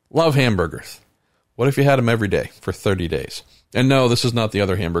 Love hamburgers. What if you had them every day for 30 days? And no, this is not the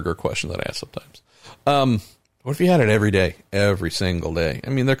other hamburger question that I ask sometimes. What if you had it every day, every single day? I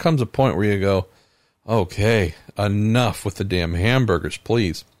mean, there comes a point where you go, okay, enough with the damn hamburgers,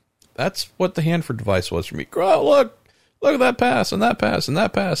 please. That's what the Hanford device was for me. Oh, look at that pass, and that pass, and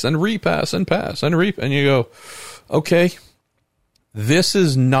that pass, and repass, and pass, and and you go, okay, this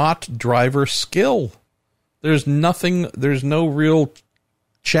is not driver skill. There's no real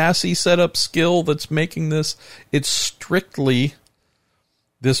chassis setup skill that's making this. It's strictly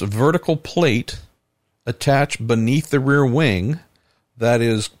this vertical plate attached beneath the rear wing that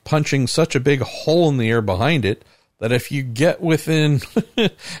is punching such a big hole in the air behind it that if you get within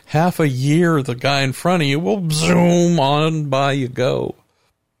half a year, the guy in front of you will zoom on by you go.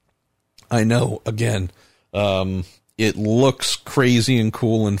 I know, again, it looks crazy and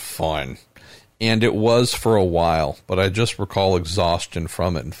cool and fun. And it was for a while, but I just recall exhaustion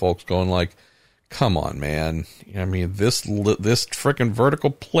from it and folks going like, come on, man. I mean, this freaking vertical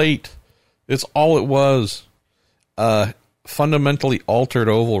plate, it's all it was. Fundamentally altered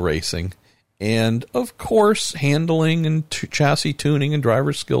oval racing. And, of course, handling and chassis tuning and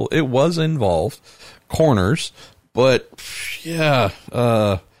driver skill, it was involved. Corners. But, yeah,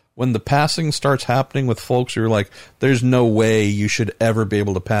 when the passing starts happening with folks who are like, there's no way you should ever be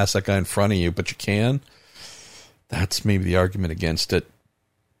able to pass that guy in front of you, but you can, that's maybe the argument against it.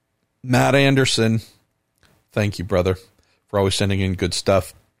 Matt Anderson, thank you, brother, for always sending in good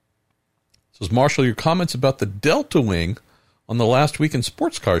stuff. Says, Marshall, your comments about the Delta Wing on the Last Week in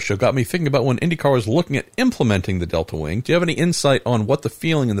Sports Car show got me thinking about when IndyCar was looking at implementing the Delta Wing. Do you have any insight on what the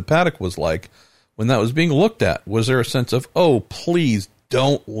feeling in the paddock was like when that was being looked at? Was there a sense of, oh, please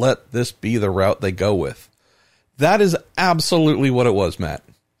don't let this be the route they go with? That is absolutely what it was, Matt.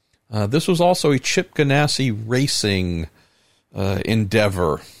 This was also a Chip Ganassi racing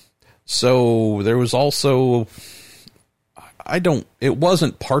endeavor. So there was also, it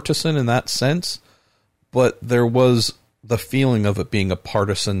wasn't partisan in that sense, but there was the feeling of it being a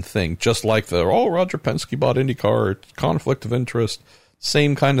partisan thing, just like Roger Penske bought IndyCar, conflict of interest,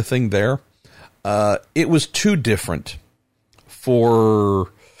 same kind of thing there. It was too different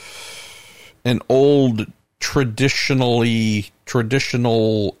for an old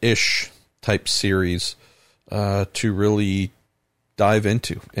traditional-ish type series to really dive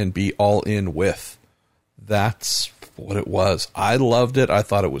into and be all in with. That's what it was. I loved it. I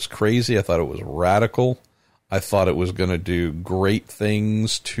thought it was crazy. I thought it was radical. I thought it was going to do great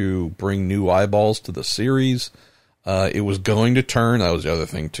things to bring new eyeballs to the series. It was going to turn. That was the other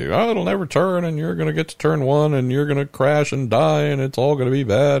thing, too. Oh, it'll never turn, and you're going to get to turn one, and you're going to crash and die, and it's all going to be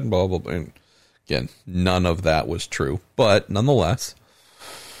bad, and blah, blah, blah. And again, none of that was true. But nonetheless,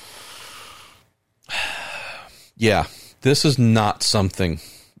 yeah, this is not something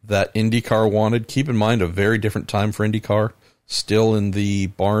that IndyCar wanted. Keep in mind, a very different time for IndyCar. Still in the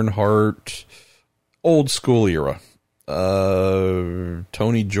Barnhart old school era.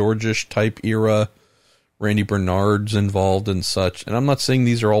 Tony Georgish type era. Randy Bernard's involved and such. And I'm not saying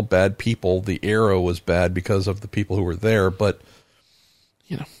these are all bad people. The era was bad because of the people who were there. But,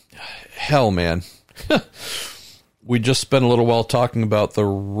 you know, hell, man. We just spent a little while talking about the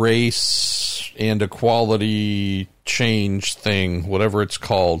race and equality change thing, whatever it's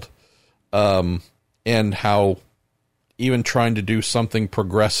called, and how even trying to do something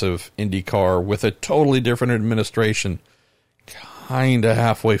progressive IndyCar with a totally different administration kind of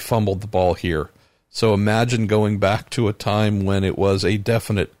halfway fumbled the ball here. So imagine going back to a time when it was a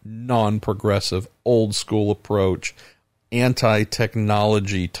definite non-progressive, old-school approach,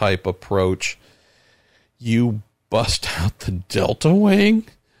 anti-technology type approach. You bust out the Delta Wing?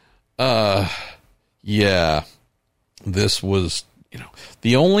 Yeah. This was,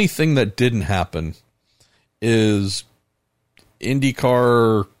 the only thing that didn't happen is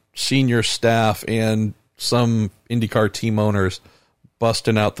IndyCar senior staff and some IndyCar team owners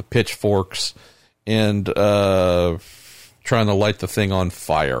busting out the pitchforks and trying to light the thing on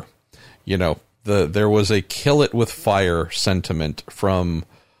fire. There was a kill it with fire sentiment from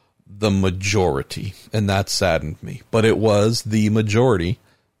the majority, and that saddened me. But it was the majority.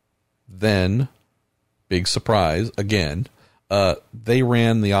 Then, big surprise, again, they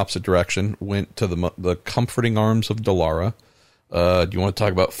ran the opposite direction, went to the comforting arms of Dallara. Do you want to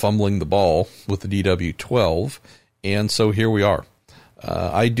talk about fumbling the ball with the DW12? And so here we are.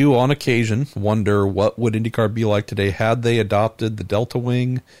 I do on occasion wonder what would IndyCar be like today had they adopted the Delta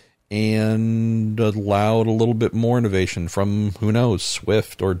Wing and allowed a little bit more innovation from, who knows,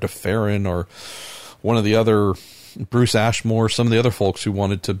 Swift or DeFerrin or one of the other, Bruce Ashmore, some of the other folks who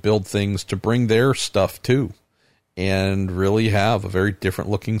wanted to build things to bring their stuff too and really have a very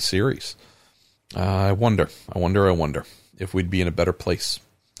different looking series. I wonder if we'd be in a better place.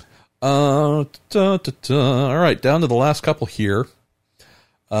 All right, down to the last couple here.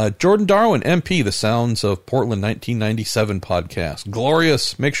 Jordan Darwin, MP, the Sounds of Portland 1997 podcast.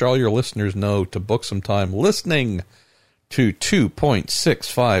 Glorious. Make sure all your listeners know to book some time listening to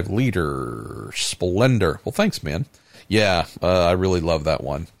 2.65 liter Splendor. Well, thanks, man. Yeah, I really love that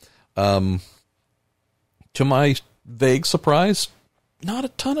one. To my vague surprise, not a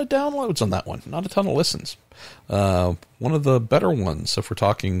ton of downloads on that one. Not a ton of listens. One of the better ones, if we're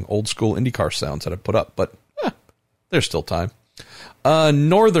talking old school IndyCar sounds that I put up, but there's still time.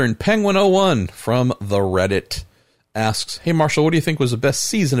 Northern Penguin 01 from the Reddit asks, hey, Marshall, what do you think was the best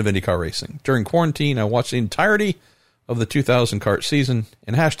season of IndyCar racing? During quarantine, I watched the entirety of the 2000 kart season,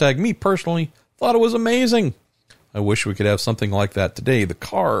 and hashtag me personally thought it was amazing. I wish we could have something like that today. The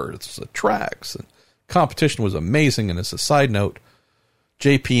cars, the tracks, and competition was amazing. And as a side note,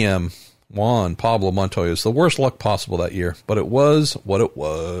 JPM Juan Pablo Montoya is the worst luck possible that year, but it was what it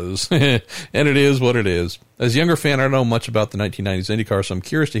was. And it is what it is. As a younger fan, I don't know much about the 1990s IndyCar, so I'm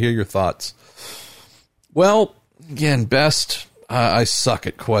curious to hear your thoughts. Well, again, best, I suck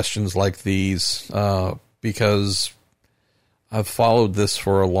at questions like these because I've followed this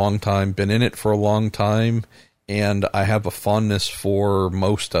for a long time, been in it for a long time, and I have a fondness for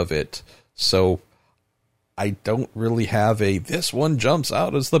most of it. So I don't really have this one jumps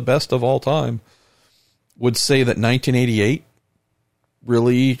out as the best of all time. Would say that 1988,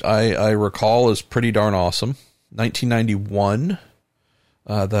 really, I recall, is pretty darn awesome. 1991,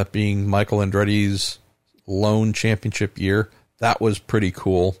 that being Michael Andretti's lone championship year, that was pretty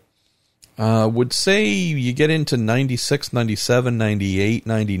cool. Would say you get into 96, 97, 98,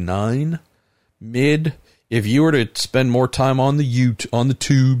 99, mid. If you were to spend more time on the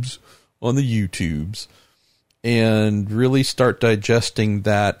YouTubes, and really start digesting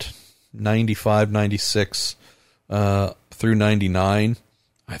that 95, 96 through 99,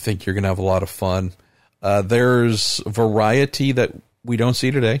 I think you're going to have a lot of fun. There's variety that we don't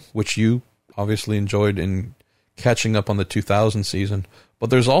see today, which you obviously enjoyed in catching up on the 2000 season. But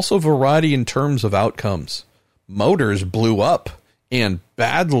there's also variety in terms of outcomes. Motors blew up, and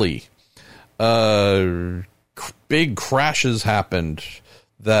badly. Big crashes happened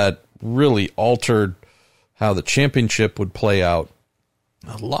that really altered how the championship would play out.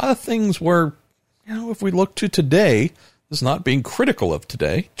 A lot of things were, if we look to today, this is not being critical of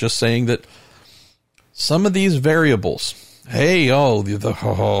today, just saying that some of these variables,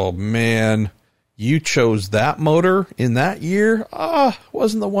 oh man, you chose that motor in that year,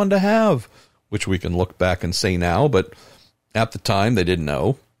 wasn't the one to have, which we can look back and say now, but at the time they didn't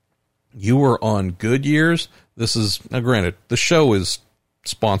know. You were on good years. This is, now granted, the show is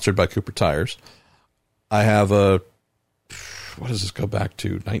sponsored by Cooper Tires. I have what does this go back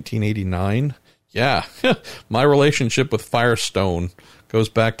to? 1989? Yeah. My relationship with Firestone goes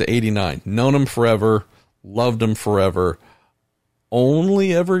back to 89. Known them forever. Loved them forever.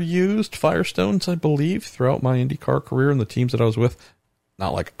 Only ever used Firestones, I believe, throughout my IndyCar career and the teams that I was with.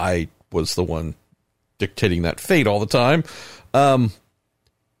 Not like I was the one dictating that fate all the time.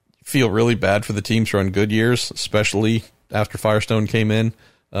 Feel really bad for the teams who are on good years, especially after Firestone came in.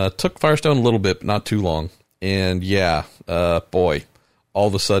 Took Firestone a little bit, but not too long. And boy, all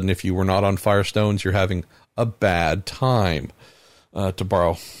of a sudden, if you were not on Firestones, you're having a bad time, to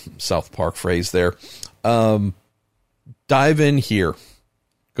borrow South Park phrase there. Dive in here,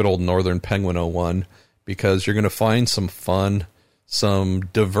 good old Northern Penguin 01, because you're going to find some fun, some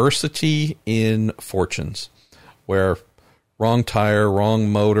diversity in fortunes, where wrong tire, wrong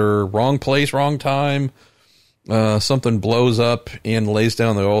motor, wrong place, wrong time, something blows up and lays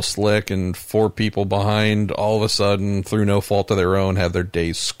down the oil slick, and four people behind all of a sudden, through no fault of their own, have their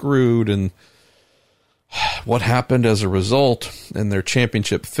days screwed. And what happened as a result, and their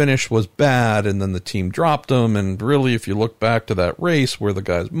championship finish was bad, and then the team dropped them. And really, if you look back to that race where the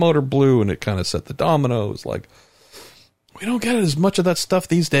guy's motor blew and it kind of set the dominoes, like, we don't get as much of that stuff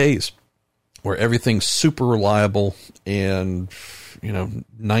these days, where everything's super reliable and,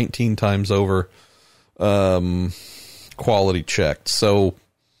 19 times over quality checked. So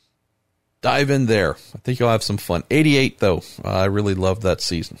dive in there. I think you'll have some fun. 88, though, I really loved that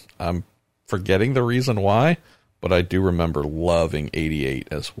season. I'm forgetting the reason why, but I do remember loving 88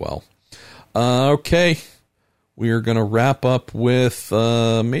 as well. Okay, we are going to wrap up with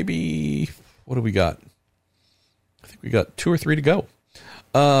maybe, what do we got? I think we got 2 or 3 to go.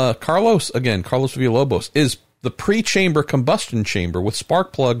 Carlos Villalobos, is the pre-chamber combustion chamber with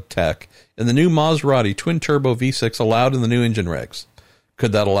spark plug tech in the new Maserati twin-turbo V6 allowed in the new engine regs?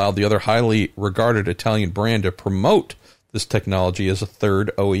 Could that allow the other highly regarded Italian brand to promote this technology as a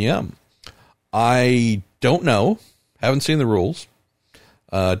third OEM? I don't know. Haven't seen the rules.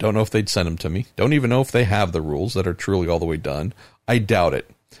 Don't know if they'd send them to me. Don't even know if they have the rules that are truly all the way done. I doubt it.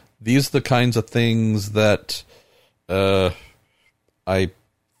 These are the kinds of things that I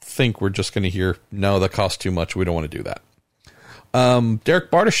think we're just going to hear, no, that costs too much. We don't want to do that. Derek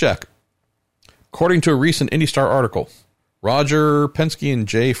Bartoshek, according to a recent IndyStar article, Roger Penske and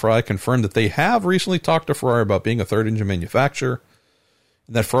Jay Fry confirmed that they have recently talked to Ferrari about being a third engine manufacturer.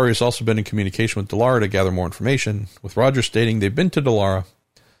 and that Ferrari has also been in communication with Dallara to gather more information, with Rogers stating they've been to Dallara,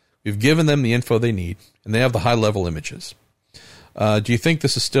 we've given them the info they need, and they have the high-level images. Do you think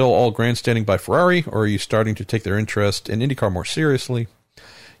this is still all grandstanding by Ferrari, or are you starting to take their interest in IndyCar more seriously?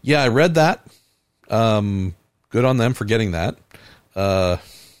 Yeah, I read that. Good on them for getting that. A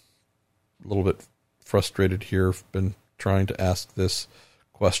little bit frustrated here. I've been trying to ask this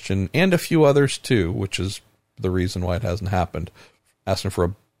question, and a few others too, which is the reason why it hasn't happened. Asking for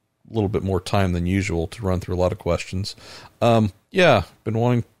a little bit more time than usual to run through a lot of questions. Yeah, been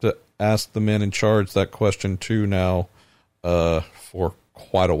wanting to ask the man in charge that question too now for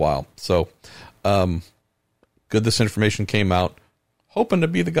quite a while. So good this information came out. Hoping to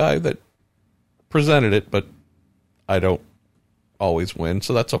be the guy that presented it, but I don't always win,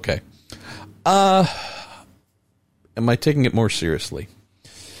 so that's okay. Am I taking it more seriously?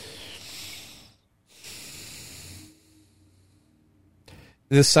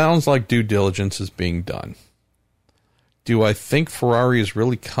 This sounds like due diligence is being done. Do I think Ferrari is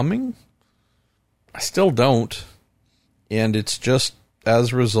really coming? I still don't. And it's just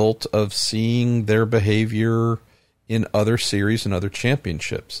as a result of seeing their behavior in other series and other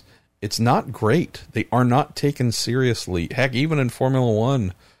championships. It's not great. They are not taken seriously. Heck, even in Formula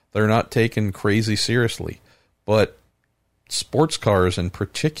One, they're not taken crazy seriously. But sports cars in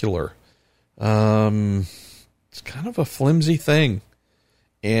particular, it's kind of a flimsy thing.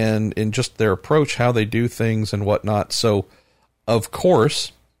 And in just their approach, how they do things and whatnot. So, of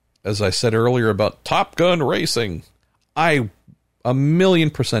course, as I said earlier about Top Gun racing, I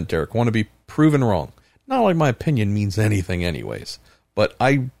 1,000,000%, Derek, want to be proven wrong. Not like my opinion means anything anyways, but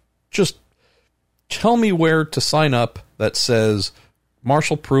I just tell me where to sign up that says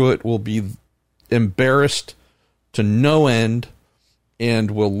Marshall Pruitt will be embarrassed to no end and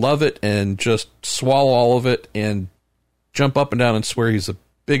will love it and just swallow all of it and jump up and down and swear he's the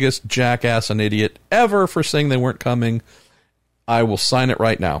biggest jackass and idiot ever for saying they weren't coming. I will sign it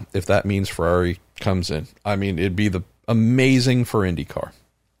right now if that means Ferrari comes in. I mean, it'd be amazing for IndyCar.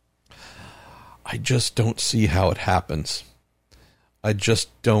 I just don't see how it happens. I just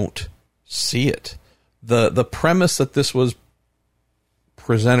don't see it. The premise that this was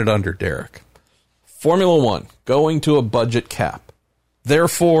presented under, Derek, Formula One going to a budget cap.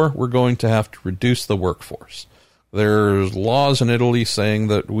 Therefore, we're going to have to reduce the workforce. There's laws in Italy saying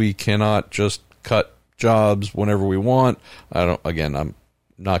that we cannot just cut jobs whenever we want. I'm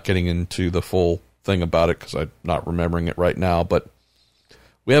not getting into the full thing about it because I'm not remembering it right now, but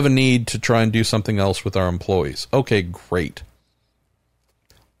we have a need to try and do something else with our employees. Okay, great.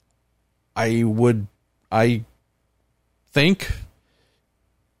 I think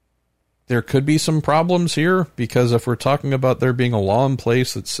there could be some problems here because if we're talking about there being a law in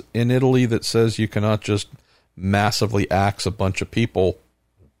place that's in Italy that says you cannot just massively axe a bunch of people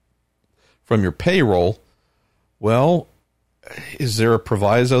from your payroll, well, is there a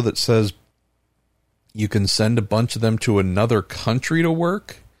proviso that says you can send a bunch of them to another country to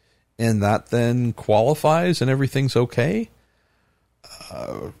work and that then qualifies and everything's okay?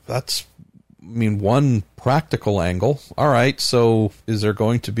 That's, one practical angle. All right, so is there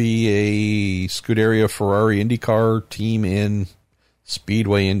going to be a Scuderia Ferrari IndyCar team in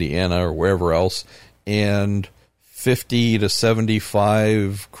Speedway, Indiana, or wherever else, and 50 to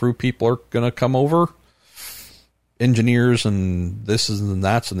 75 crew people are going to come over? Engineers and this and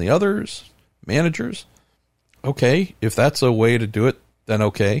that's and the others? Managers? Okay, if that's a way to do it, then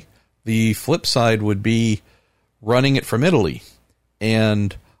okay. The flip side would be running it from Italy,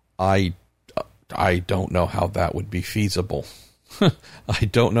 and I don't know how that would be feasible. I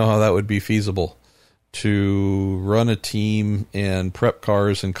don't know how that would be feasible to run a team and prep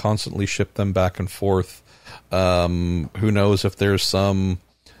cars and constantly ship them back and forth. Who knows if there's some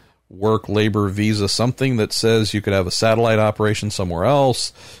work, labor, visa, something that says you could have a satellite operation somewhere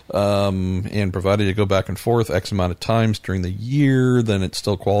else, and provided you go back and forth X amount of times during the year, then it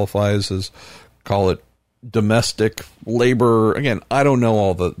still qualifies as, call it, domestic labor. Again, I don't know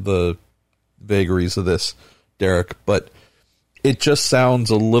all the vagaries of this, Derek, but it just sounds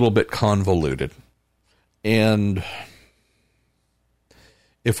a little bit convoluted. And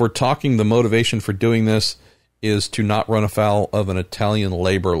if we're talking the motivation for doing this is to not run afoul of an Italian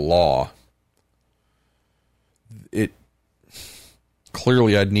labor law, it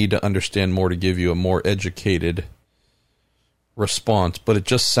clearly I'd need to understand more to give you a more educated response, but it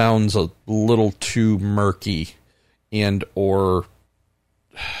just sounds a little too murky and or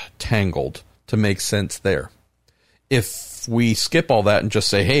tangled to make sense there. If we skip all that and just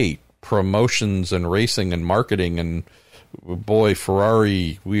say, hey, promotions and racing and marketing and boy,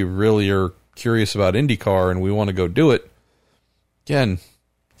 Ferrari, we really are curious about IndyCar and we want to go do it, Again,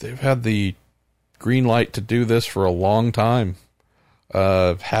 they've had the green light to do this for a long time.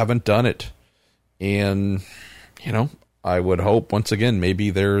 Haven't done it. And, I would hope, once again, maybe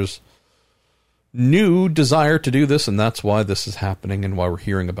there's new desire to do this, and that's why this is happening and why we're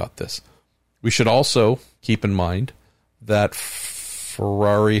hearing about this. We should also keep in mind that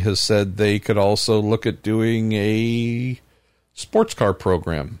Ferrari has said they could also look at doing a sports car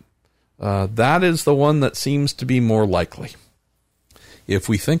program. That is the one that seems to be more likely. If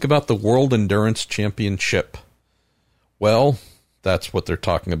we think about the World Endurance Championship, well, that's what they're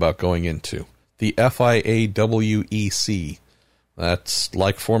talking about going into. The FIA WEC. That's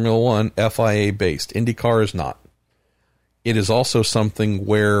like Formula One, FIA based. IndyCar is not. It is also something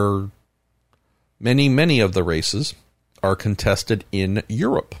where many of the races are contested in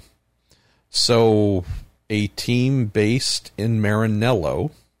Europe. So a team based in Maranello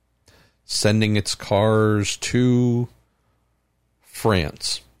sending its cars to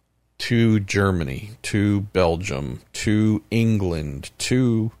France, to Germany, to Belgium, to England,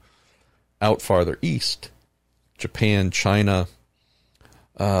 to out farther east, Japan, China,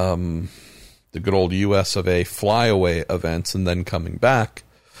 the good old US of A flyaway events, and then coming back.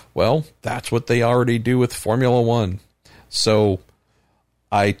 Well, that's what they already do with Formula One. So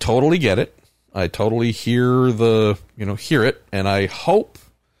I totally get it. I totally hear it. And I hope,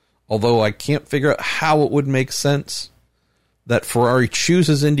 although I can't figure out how it would make sense, that Ferrari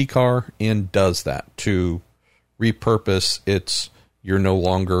chooses IndyCar and does that to repurpose its you're no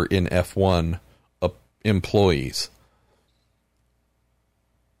longer in F1 employees.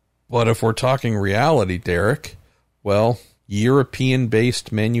 But if we're talking reality, Derek, well,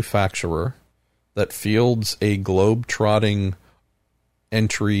 European-based manufacturer that fields a globe-trotting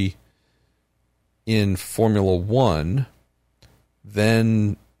entry in Formula One,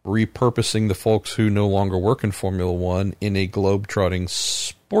 then repurposing the folks who no longer work in Formula One in a globe-trotting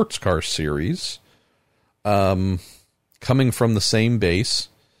sports car series, coming from the same base,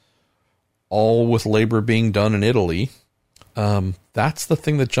 all with labor being done in Italy. That's the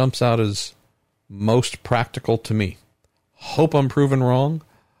thing that jumps out as most practical to me. Hope I'm proven wrong.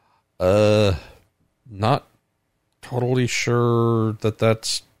 Not totally sure that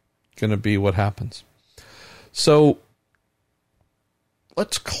that's going to be what happens. So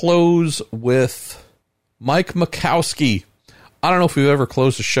let's close with Mike Makowski. I don't know if we've ever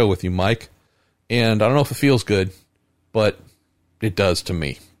closed a show with you, Mike, and I don't know if it feels good, but it does to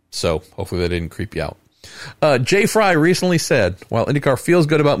me. So hopefully that didn't creep you out. Jay Fry recently said, while IndyCar feels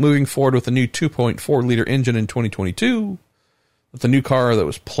good about moving forward with a new 2.4-liter engine in 2022, that the new car that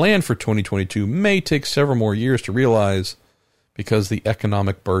was planned for 2022 may take several more years to realize because the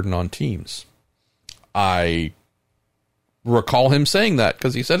economic burden on teams. I recall him saying that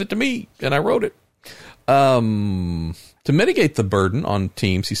because he said it to me and I wrote it. To mitigate the burden on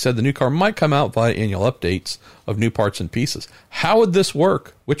teams, he said the new car might come out via annual updates of new parts and pieces. How would this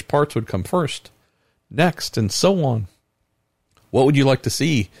work? Which parts would come first, next, and so on? What would you like to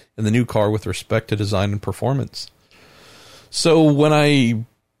see in the new car with respect to design and performance? So when I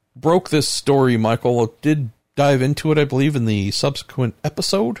broke this story, Michael, did dive into it, I believe, in the subsequent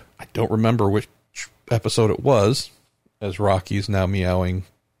episode. I don't remember which episode it was, as Rocky's now meowing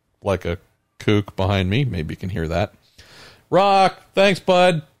like a kook behind me. Maybe you can hear that. Rock, thanks,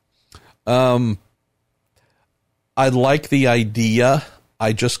 bud. I like the idea.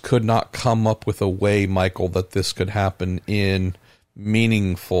 I just could not come up with a way, Michael, that this could happen in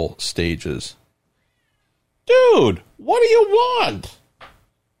meaningful stages. Dude, what do you want?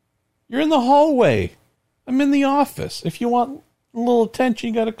 You're in the hallway. I'm in the office. If you want a little attention,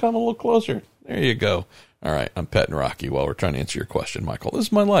 you got to come a little closer. There you go. All right, I'm petting Rocky while we're trying to answer your question, Michael. This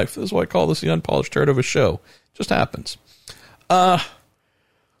is my life. This is why I call this the unpolished turd of a show. It just happens.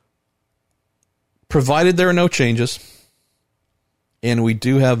 Provided there are no changes, and we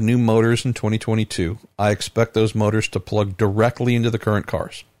do have new motors in 2022, I expect those motors to plug directly into the current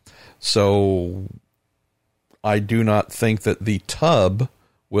cars. So I do not think that the tub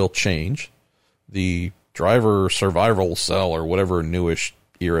will change. The driver survival cell, or whatever newish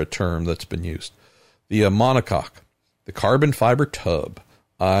era term that's been used. The monocoque, the carbon fiber tub,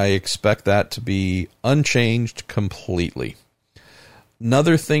 I expect that to be unchanged completely.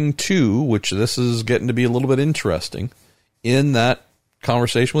 Another thing, too, which this is getting to be a little bit interesting, in that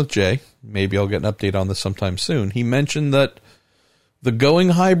conversation with Jay, maybe I'll get an update on this sometime soon, he mentioned that the going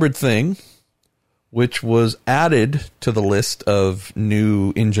hybrid thing, which was added to the list of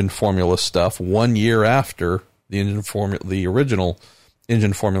new engine formula stuff 1 year after the original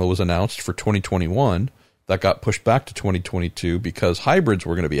engine formula was announced for 2021, that got pushed back to 2022 because hybrids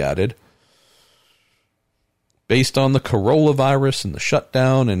were going to be added. based on the coronavirus and the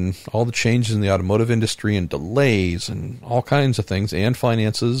shutdown and all the changes in the automotive industry and delays and all kinds of things and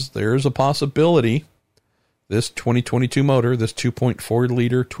finances, there's a possibility this 2022 motor, this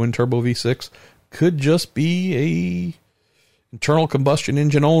 2.4-liter twin-turbo V6, could just be a internal combustion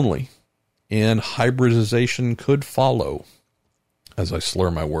engine only, and hybridization could follow, as I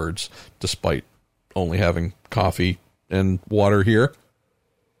slur my words, despite only having coffee and water here.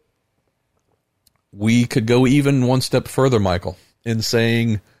 We could go even one step further, Michael, in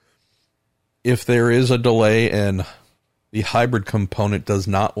saying if there is a delay and the hybrid component does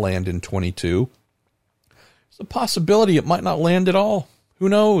not land in 22, there's a possibility it might not land at all. Who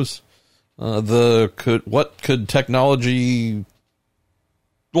knows? What could technology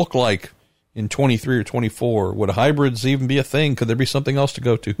look like in 23 or 24? Would hybrids even be a thing? Could there be something else to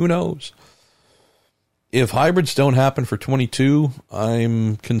go to? Who knows? If hybrids don't happen for 22,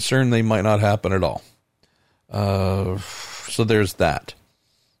 I'm concerned they might not happen at all. So there's that.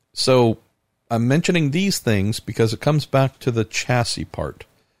 So I'm mentioning these things because it comes back to the chassis part.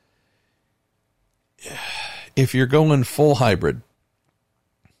 If you're going full hybrid,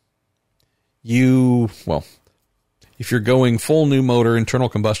 if you're going full new motor, internal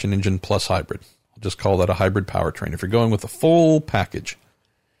combustion engine plus hybrid, I'll just call that a hybrid powertrain. If you're going with a full package,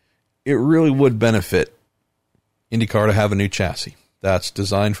 it really would benefit IndyCar to have a new chassis that's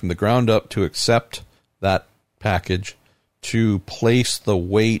designed from the ground up to accept that package, to place the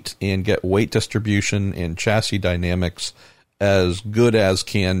weight and get weight distribution and chassis dynamics as good as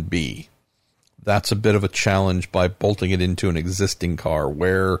can be. That's a bit of a challenge by bolting it into an existing car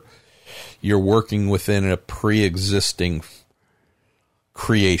where you're working within a pre-existing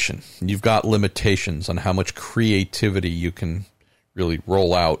creation. You've got limitations on how much creativity you can really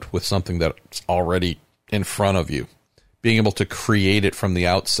roll out with something that's already in front of you. Being able to create it from the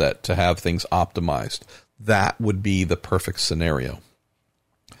outset to have things optimized, that would be the perfect scenario.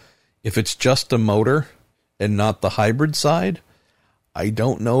 If it's just a motor and not the hybrid side, I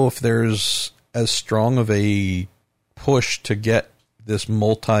don't know if there's as strong of a push to get this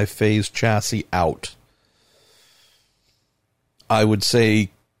multi-phase chassis out. I would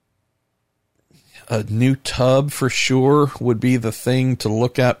say a new tub for sure would be the thing to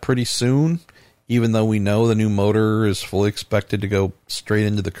look at pretty soon, even though we know the new motor is fully expected to go straight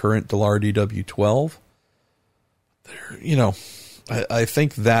into the current Dallara DW12. I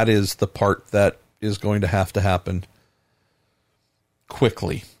think that is the part that is going to happen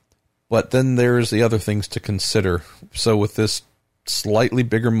quickly. But then there's the other things to consider. So with this slightly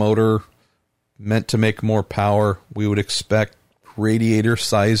bigger motor meant to make more power, we would expect radiator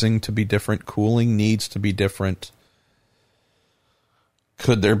sizing to be different, cooling needs to be different.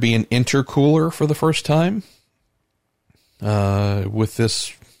 Could there be an intercooler for the first time with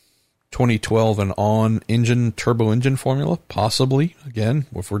this 2012 and on engine, turbo engine formula? Possibly, again,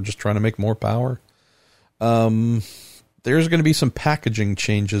 if we're just trying to make more power. There's going to be some packaging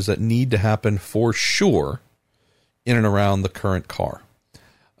changes that need to happen for sure in and around the current car.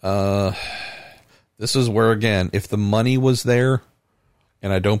 This is where, again, if the money was there,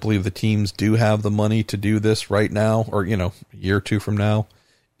 and I don't believe the teams do have the money to do this right now, or, a year or two from now,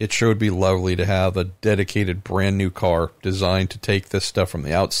 it sure would be lovely to have a dedicated brand new car designed to take this stuff from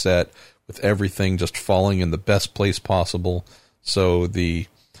the outset with everything just falling in the best place possible. So the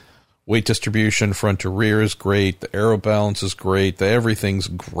weight distribution front to rear is great. The aero balance is great. Everything's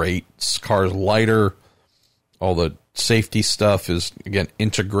great. This car's lighter. All the safety stuff is, again,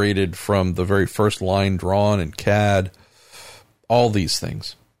 integrated from the very first line drawn in CAD. All these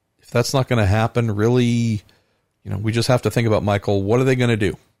things. If that's not going to happen, really, we just have to think about, Michael, what are they going to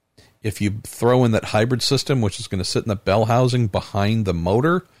do? If you throw in that hybrid system, which is going to sit in the bell housing behind the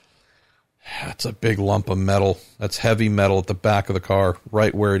motor, that's a big lump of metal. That's heavy metal at the back of the car,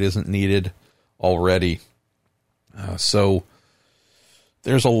 right where it isn't needed already. So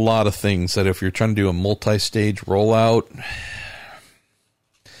there's a lot of things that if you're trying to do a multi-stage rollout,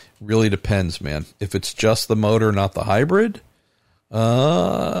 really depends, man. If it's just the motor, not the hybrid,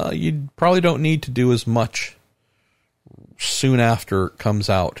 you probably don't need to do as much soon after it comes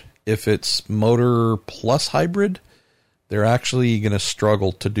out. If it's motor plus hybrid, they're actually going to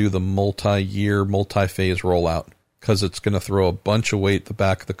struggle to do the multi-year, multi-phase rollout because it's going to throw a bunch of weight at the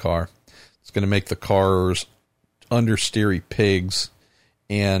back of the car. It's going to make the cars understeery pigs,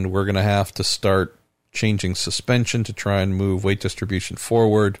 and we're going to have to start changing suspension to try and move weight distribution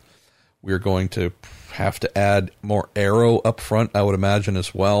forward. We're going to have to add more aero up front, I would imagine,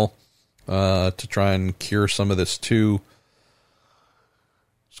 as well, to try and cure some of this too.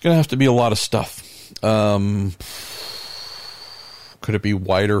 It's going to have to be a lot of stuff. Could it be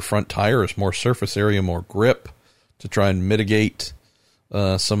wider front tires, more surface area, more grip? to try and mitigate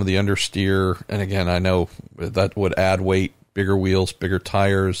some of the understeer. And again, I know that would add weight, bigger wheels, bigger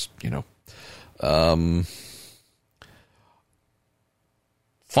tires,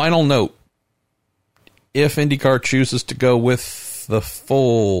 Final note, if IndyCar chooses to go with the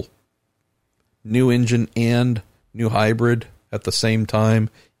full new engine and new hybrid at the same time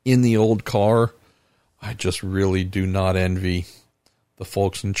in the old car, I just really do not envy the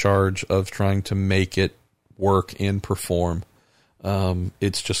folks in charge of trying to make it work and perform.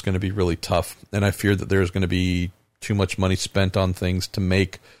 It's just going to be really tough. And I fear that there's going to be too much money spent on things to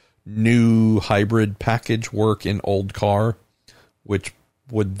make new hybrid package work in old car, which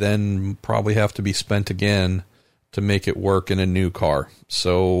would then probably have to be spent again to make it work in a new car.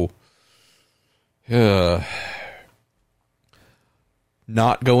 So,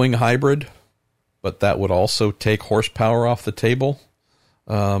 not going hybrid, but that would also take horsepower off the table.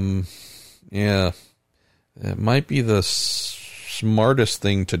 It might be the smartest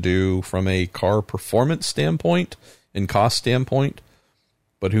thing to do from a car performance standpoint and cost standpoint,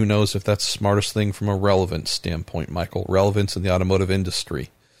 but who knows if that's the smartest thing from a relevance standpoint, Michael. Relevance in the automotive industry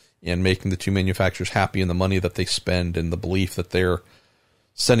and making the two manufacturers happy in the money that they spend and the belief that they're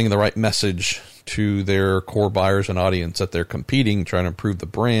sending the right message to their core buyers and audience, that they're competing, trying to improve the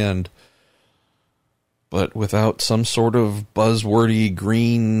brand, but without some sort of buzzwordy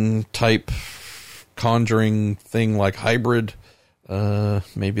green type conjuring thing like hybrid,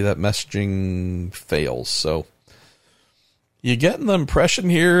 maybe that messaging fails. So you getting the impression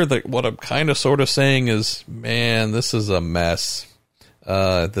here that what I'm kind of sort of saying is, man, this is a mess.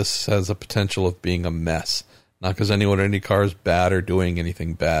 This has a potential of being a mess. Not because anyone in IndyCar is bad or doing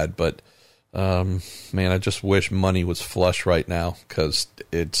anything bad, but man, I just wish money was flush right now because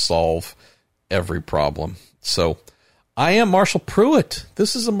it'd solve every problem. So I am Marshall Pruitt.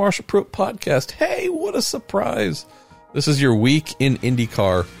 This is a Marshall Pruitt podcast. Hey, what a surprise. This is your Week in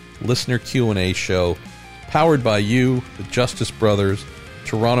IndyCar listener Q&A show, powered by you, the Justice Brothers,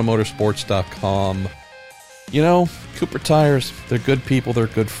 TorontoMotorsports.com. Cooper Tires, they're good people, they're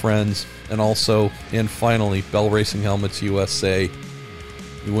good friends. And also, and finally, Bell Racing Helmets USA.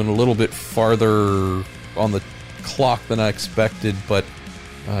 We went a little bit farther on the clock than I expected, but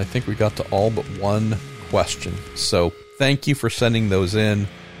I think we got to all but one question. So thank you for sending those in.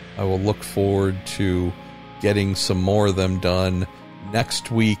 I will look forward to getting some more of them done next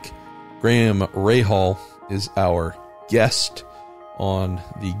week. Graham Rahal is our guest on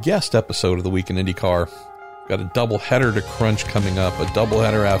the guest episode of the Week in IndyCar. Got a double header to crunch coming up, a double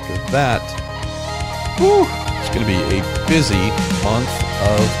header after that. Whew, it's going to be a busy month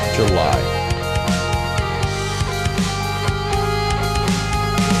of July.